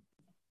am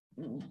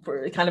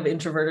kind of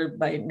introverted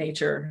by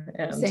nature,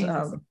 and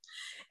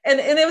and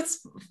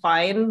it's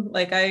fine.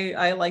 Like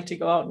I like to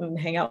go out and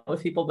hang out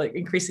with people, but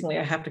increasingly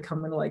I have to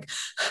come in like,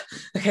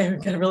 okay,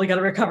 I really got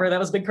to recover. That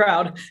was a big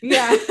crowd.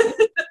 Yeah.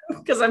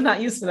 Because I'm not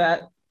used to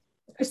that.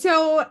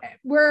 So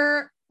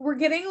we're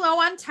getting low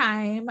on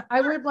time.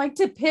 I would like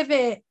to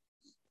pivot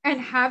and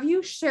have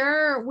you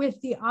share with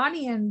the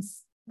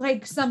audience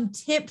like some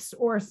tips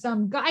or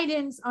some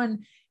guidance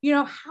on,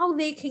 how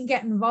they can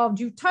get involved.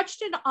 You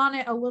touched on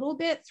it a little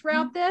bit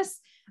throughout this,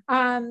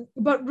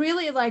 but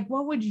really, like,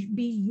 what would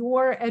be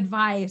your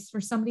advice for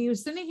somebody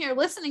who's sitting here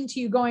listening to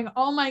you going,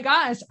 oh my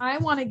gosh, I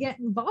want to get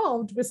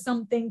involved with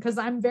something because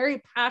I'm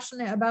very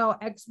passionate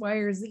about X, Y,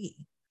 or Z.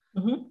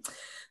 Mm-hmm.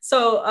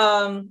 So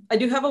I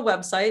do have a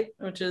website,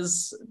 which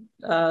is,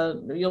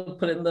 you'll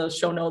put it in the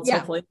show notes,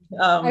 hopefully.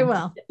 I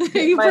will.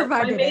 You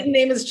my maiden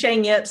name is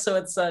Chang Yit, so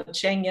it's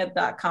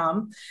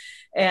changyit.com.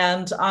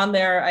 And on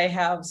there, I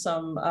have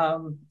some,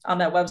 on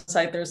that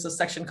website, there's a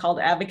section called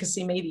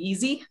Advocacy Made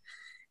Easy.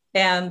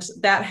 And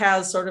that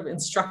has sort of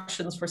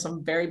instructions for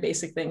some very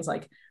basic things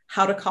like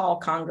how to call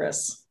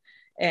Congress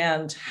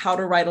and how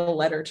to write a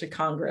letter to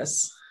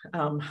Congress.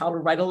 How to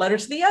write a letter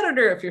to the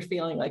editor if you're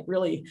feeling like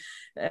really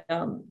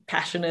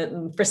passionate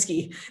and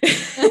frisky,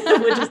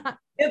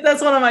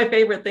 that's one of my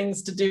favorite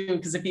things to do,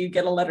 because if you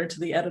get a letter to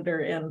the editor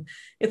and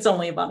it's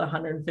only about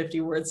 150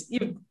 words,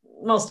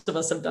 most of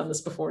us have done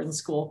this before in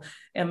school,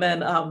 and then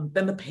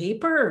the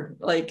paper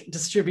like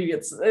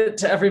distributes it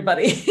to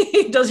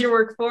everybody, does your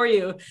work for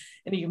you,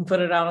 and you can put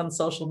it out on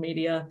social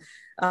media.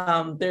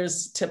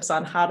 There's tips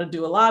on how to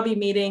do a lobby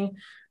meeting,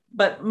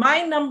 but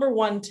my number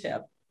one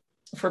tip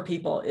for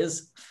people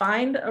is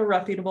find a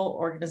reputable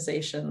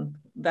organization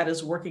that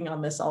is working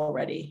on this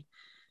already.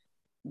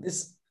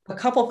 There's a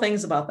couple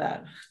things about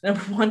that.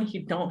 Number one,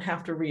 you don't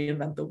have to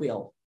reinvent the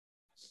wheel.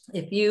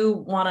 If you're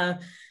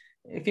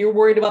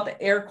worried about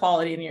the air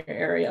quality in your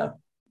area,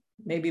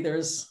 maybe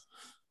there's,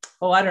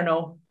 I don't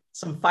know,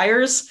 some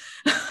fires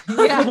in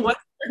the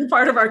western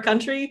part of our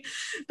country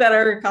that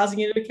are causing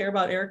you to care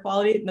about air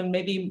quality, then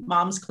maybe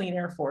Mom's Clean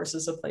Air Force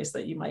is a place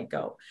that you might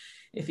go.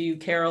 If you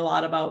care a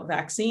lot about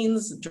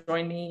vaccines,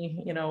 join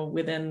me,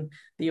 within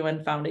the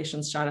UN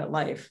Foundation's Shot at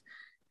Life.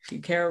 If you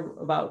care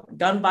about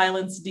gun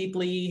violence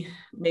deeply,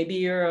 maybe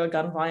you're a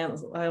gun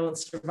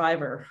violence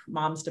survivor.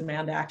 Moms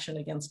Demand Action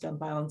Against Gun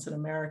Violence in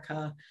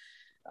America.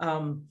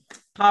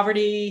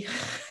 Poverty,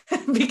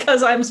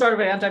 because I'm sort of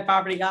an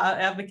anti-poverty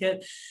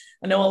advocate,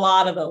 I know a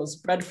lot of those.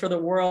 Bread for the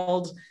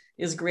World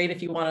is great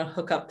if you want to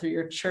hook up through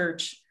your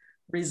church.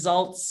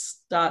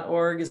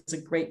 Results.org is a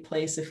great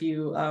place if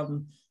you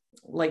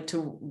like to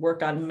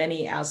work on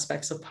many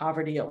aspects of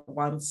poverty at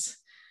once.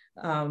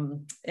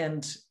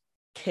 And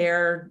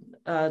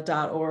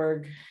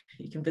care.org,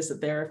 you can visit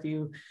there if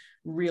you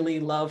really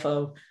love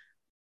a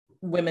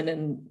women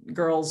and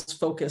girls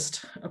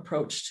focused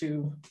approach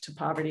to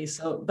poverty.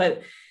 So,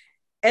 but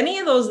any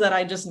of those that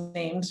I just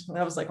named,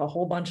 that was like a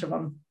whole bunch of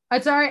them.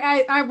 It's all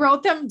right. I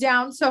wrote them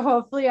down, so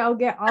hopefully I'll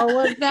get all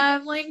of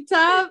them linked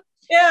up.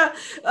 Yeah.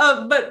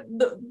 But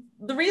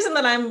the reason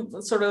that I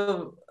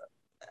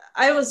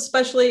was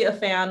especially a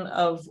fan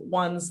of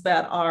ones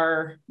that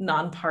are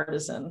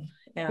nonpartisan,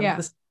 and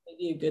this may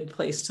be a good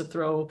place to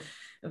throw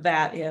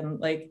that in.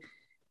 Like,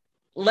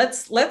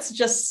 let's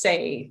just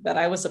say that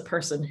I was a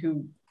person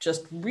who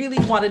just really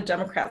wanted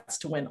Democrats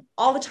to win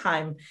all the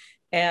time,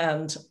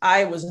 and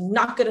I was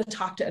not going to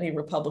talk to any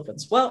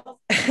Republicans.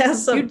 Well,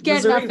 as a You'd get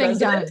Missouri nothing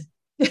resident,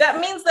 done. That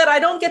means that I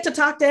don't get to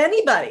talk to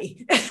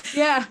anybody.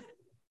 Yeah,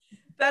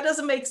 that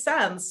doesn't make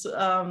sense.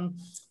 I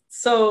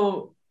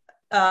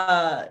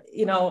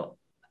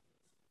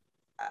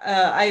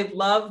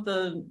love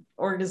the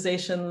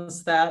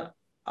organizations that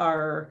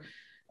are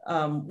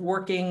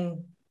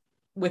working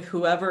with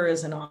whoever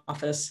is in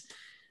office,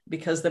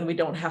 because then we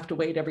don't have to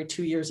wait every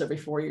 2 years, every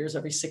 4 years,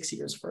 every 6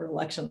 years for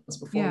elections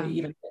before we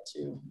even get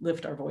to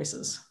lift our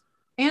voices.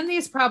 And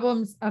these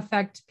problems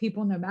affect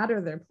people no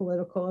matter their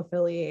political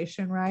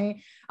affiliation,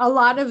 right? A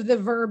lot of the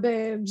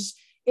verbiage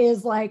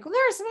is like, well,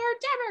 there's more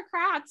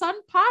Democrats on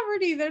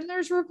poverty than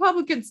there's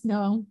Republicans.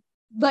 No,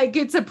 like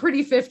it's a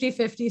pretty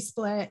 50-50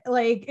 split.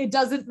 Like, it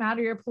doesn't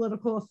matter your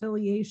political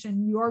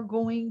affiliation. You're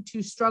going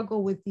to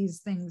struggle with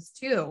these things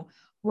too.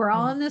 We're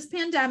all in this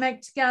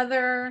pandemic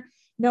together.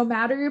 No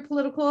matter your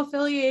political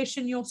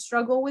affiliation, you'll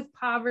struggle with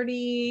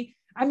poverty.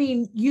 I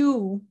mean,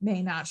 you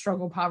may not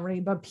struggle with poverty,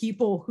 but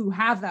people who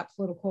have that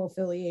political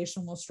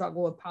affiliation will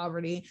struggle with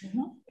poverty.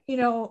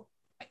 Problems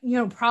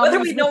whether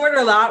we know it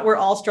or not, we're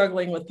all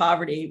struggling with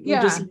poverty.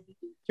 We're just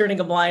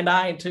turning a blind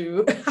eye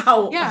to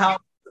how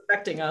it's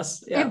affecting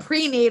us. Yeah. And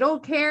prenatal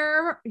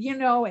care,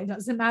 it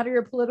doesn't matter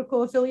your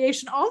political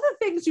affiliation. All the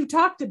things you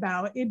talked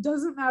about, it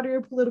doesn't matter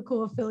your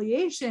political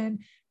affiliation.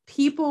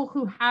 people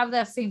who have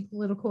that same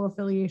political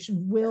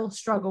affiliation will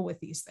struggle with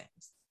these things.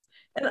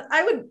 And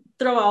I would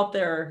throw out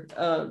there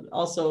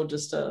also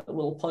just a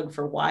little plug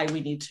for why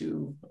we need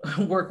to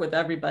work with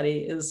everybody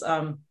is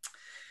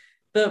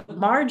the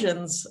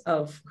margins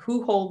of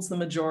who holds the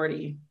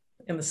majority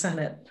in the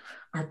Senate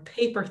are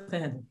paper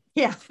thin.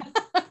 Yeah.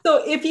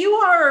 So if you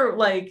are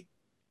like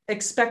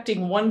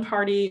expecting one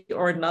party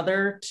or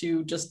another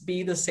to just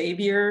be the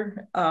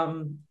savior,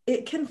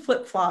 it can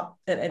flip-flop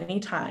at any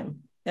time.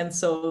 And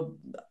so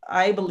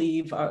I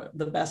believe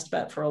the best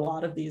bet for a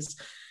lot of these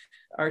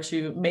are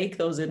to make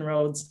those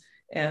inroads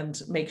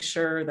and make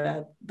sure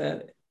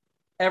that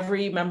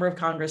every member of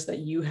Congress that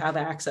you have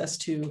access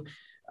to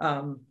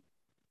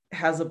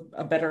has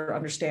a better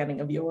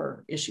understanding of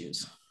your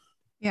issues.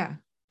 Yeah,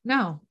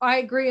 no, I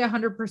agree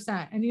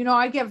 100%. And,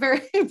 I get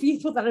very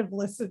people that have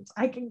listened,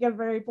 I can get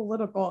very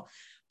political,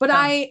 but yeah.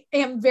 I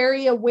am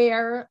very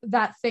aware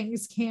that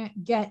things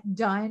can't get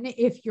done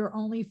if you're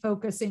only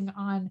focusing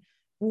on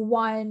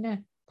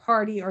one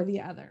party or the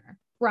other.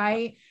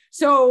 Right.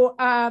 So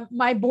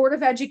my board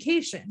of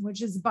education,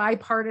 which is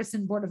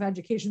bipartisan board of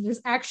education, there's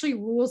actually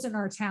rules in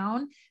our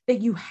town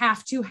that you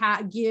have to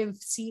give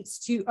seats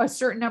to a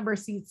certain number of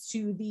seats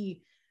to the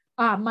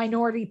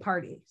minority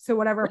party. So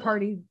whatever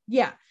party.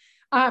 Yeah.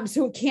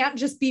 So it can't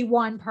just be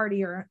one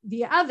party or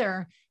the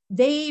other.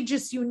 They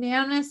just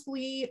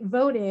unanimously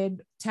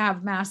voted to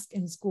have masks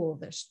in school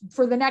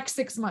for the next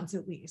 6 months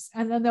at least,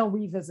 and then they'll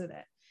revisit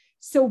it.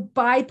 So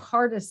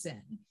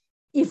bipartisan.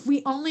 If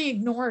we only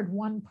ignored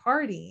one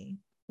party,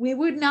 we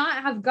would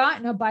not have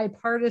gotten a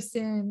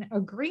bipartisan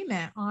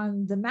agreement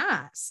on the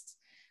masks.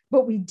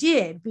 But we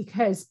did,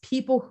 because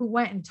people who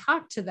went and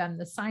talked to them,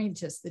 the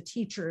scientists, the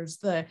teachers,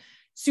 the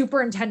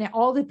superintendent,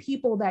 all the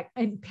people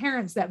and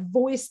parents that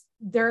voiced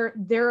their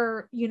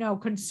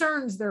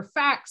concerns, their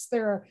facts,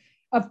 their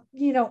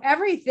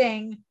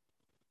everything,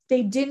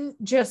 they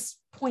didn't just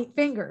point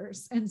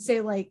fingers and say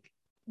like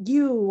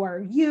you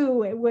or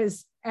you. It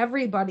was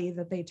everybody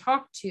that they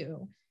talked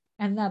to.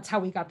 And that's how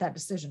we got that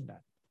decision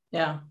done.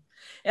 Yeah.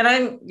 And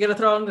I'm going to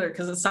throw in there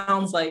because it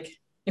sounds like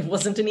it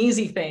wasn't an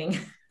easy thing.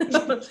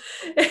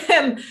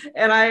 and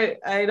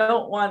I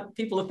don't want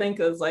people to think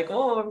it's like,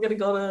 oh, I'm going to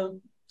go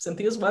to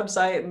Cynthia's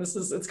website and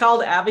it's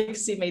called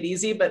Advocacy Made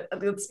Easy, but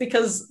it's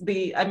because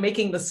I'm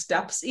making the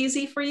steps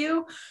easy for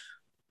you.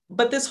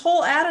 But this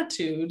whole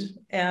attitude,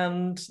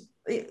 and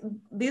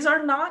these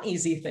are not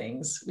easy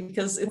things,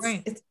 because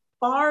it's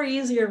far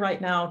easier right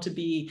now to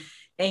be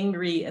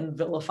angry and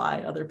vilify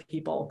other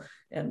people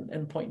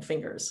and point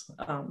fingers.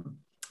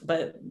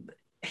 But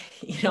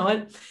you know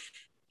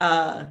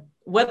what?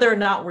 Whether or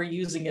not we're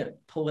using it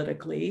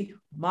politically,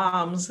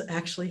 moms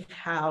actually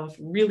have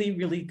really,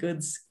 really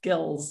good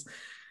skills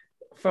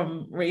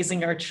from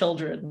raising our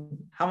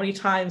children. How many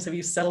times have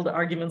you settled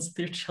arguments with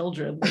your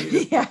children?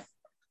 Yeah.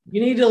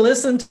 You need to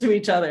listen to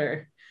each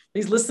other.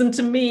 Please listen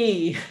to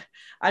me.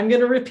 I'm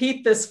going to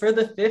repeat this for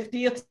the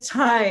 50th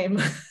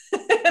time.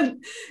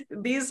 And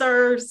these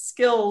are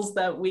skills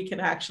that we can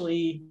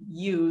actually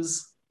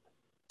use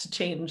to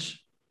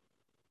change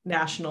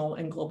national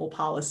and global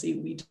policy.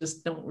 We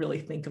just don't really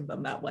think of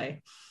them that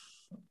way.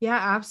 Yeah,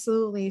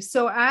 absolutely.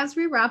 So as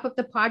we wrap up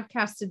the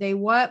podcast today,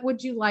 what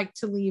would you like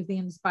to leave the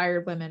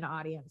Inspired Women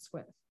audience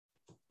with?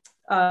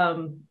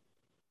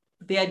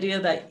 The idea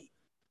that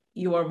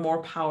you are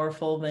more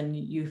powerful than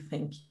you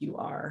think you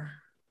are.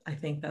 I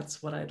think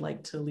that's what I'd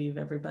like to leave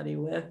everybody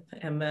with.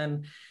 And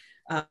then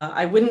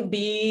I wouldn't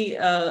be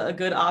a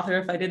good author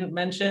if I didn't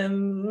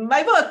mention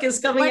my book is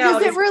coming out.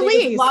 When does it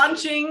release? It's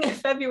launching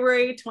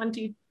February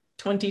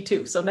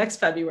 2022. So next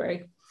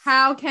February.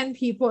 How can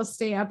people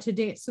stay up to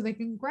date so they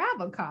can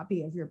grab a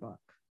copy of your book?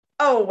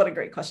 Oh, what a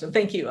great question.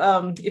 Thank you.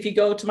 If you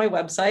go to my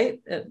website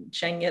at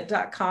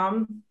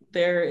changyet.com,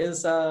 there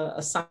is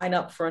a sign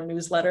up for a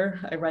newsletter.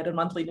 I write a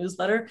monthly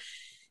newsletter.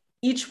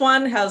 Each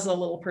one has a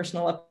little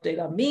personal update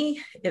on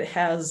me. It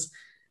has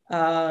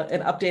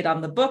an update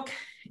on the book.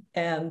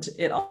 And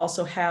it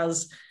also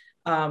has,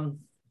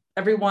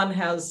 everyone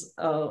has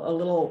a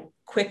little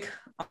quick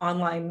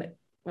online,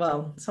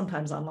 well,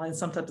 sometimes online,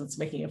 sometimes it's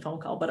making a phone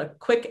call, but a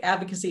quick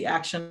advocacy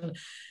action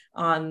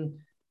on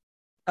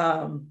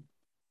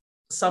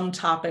some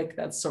topic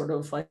that's sort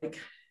of like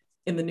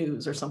in the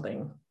news or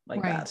something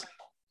like that.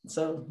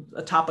 So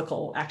a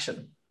topical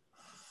action.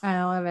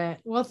 I love it.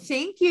 Well,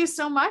 thank you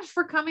so much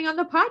for coming on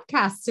the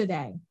podcast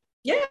today.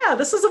 Yeah,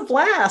 this is a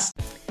blast.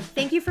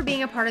 Thank you for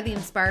being a part of the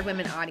Inspired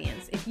Women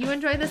audience. If you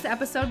enjoyed this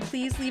episode,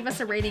 please leave us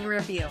a rating and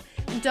review.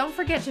 And don't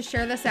forget to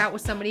share this out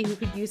with somebody who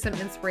could use some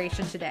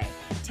inspiration today.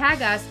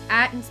 Tag us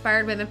at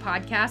Inspired Women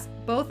Podcast,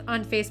 both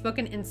on Facebook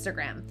and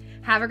Instagram.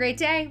 Have a great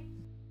day.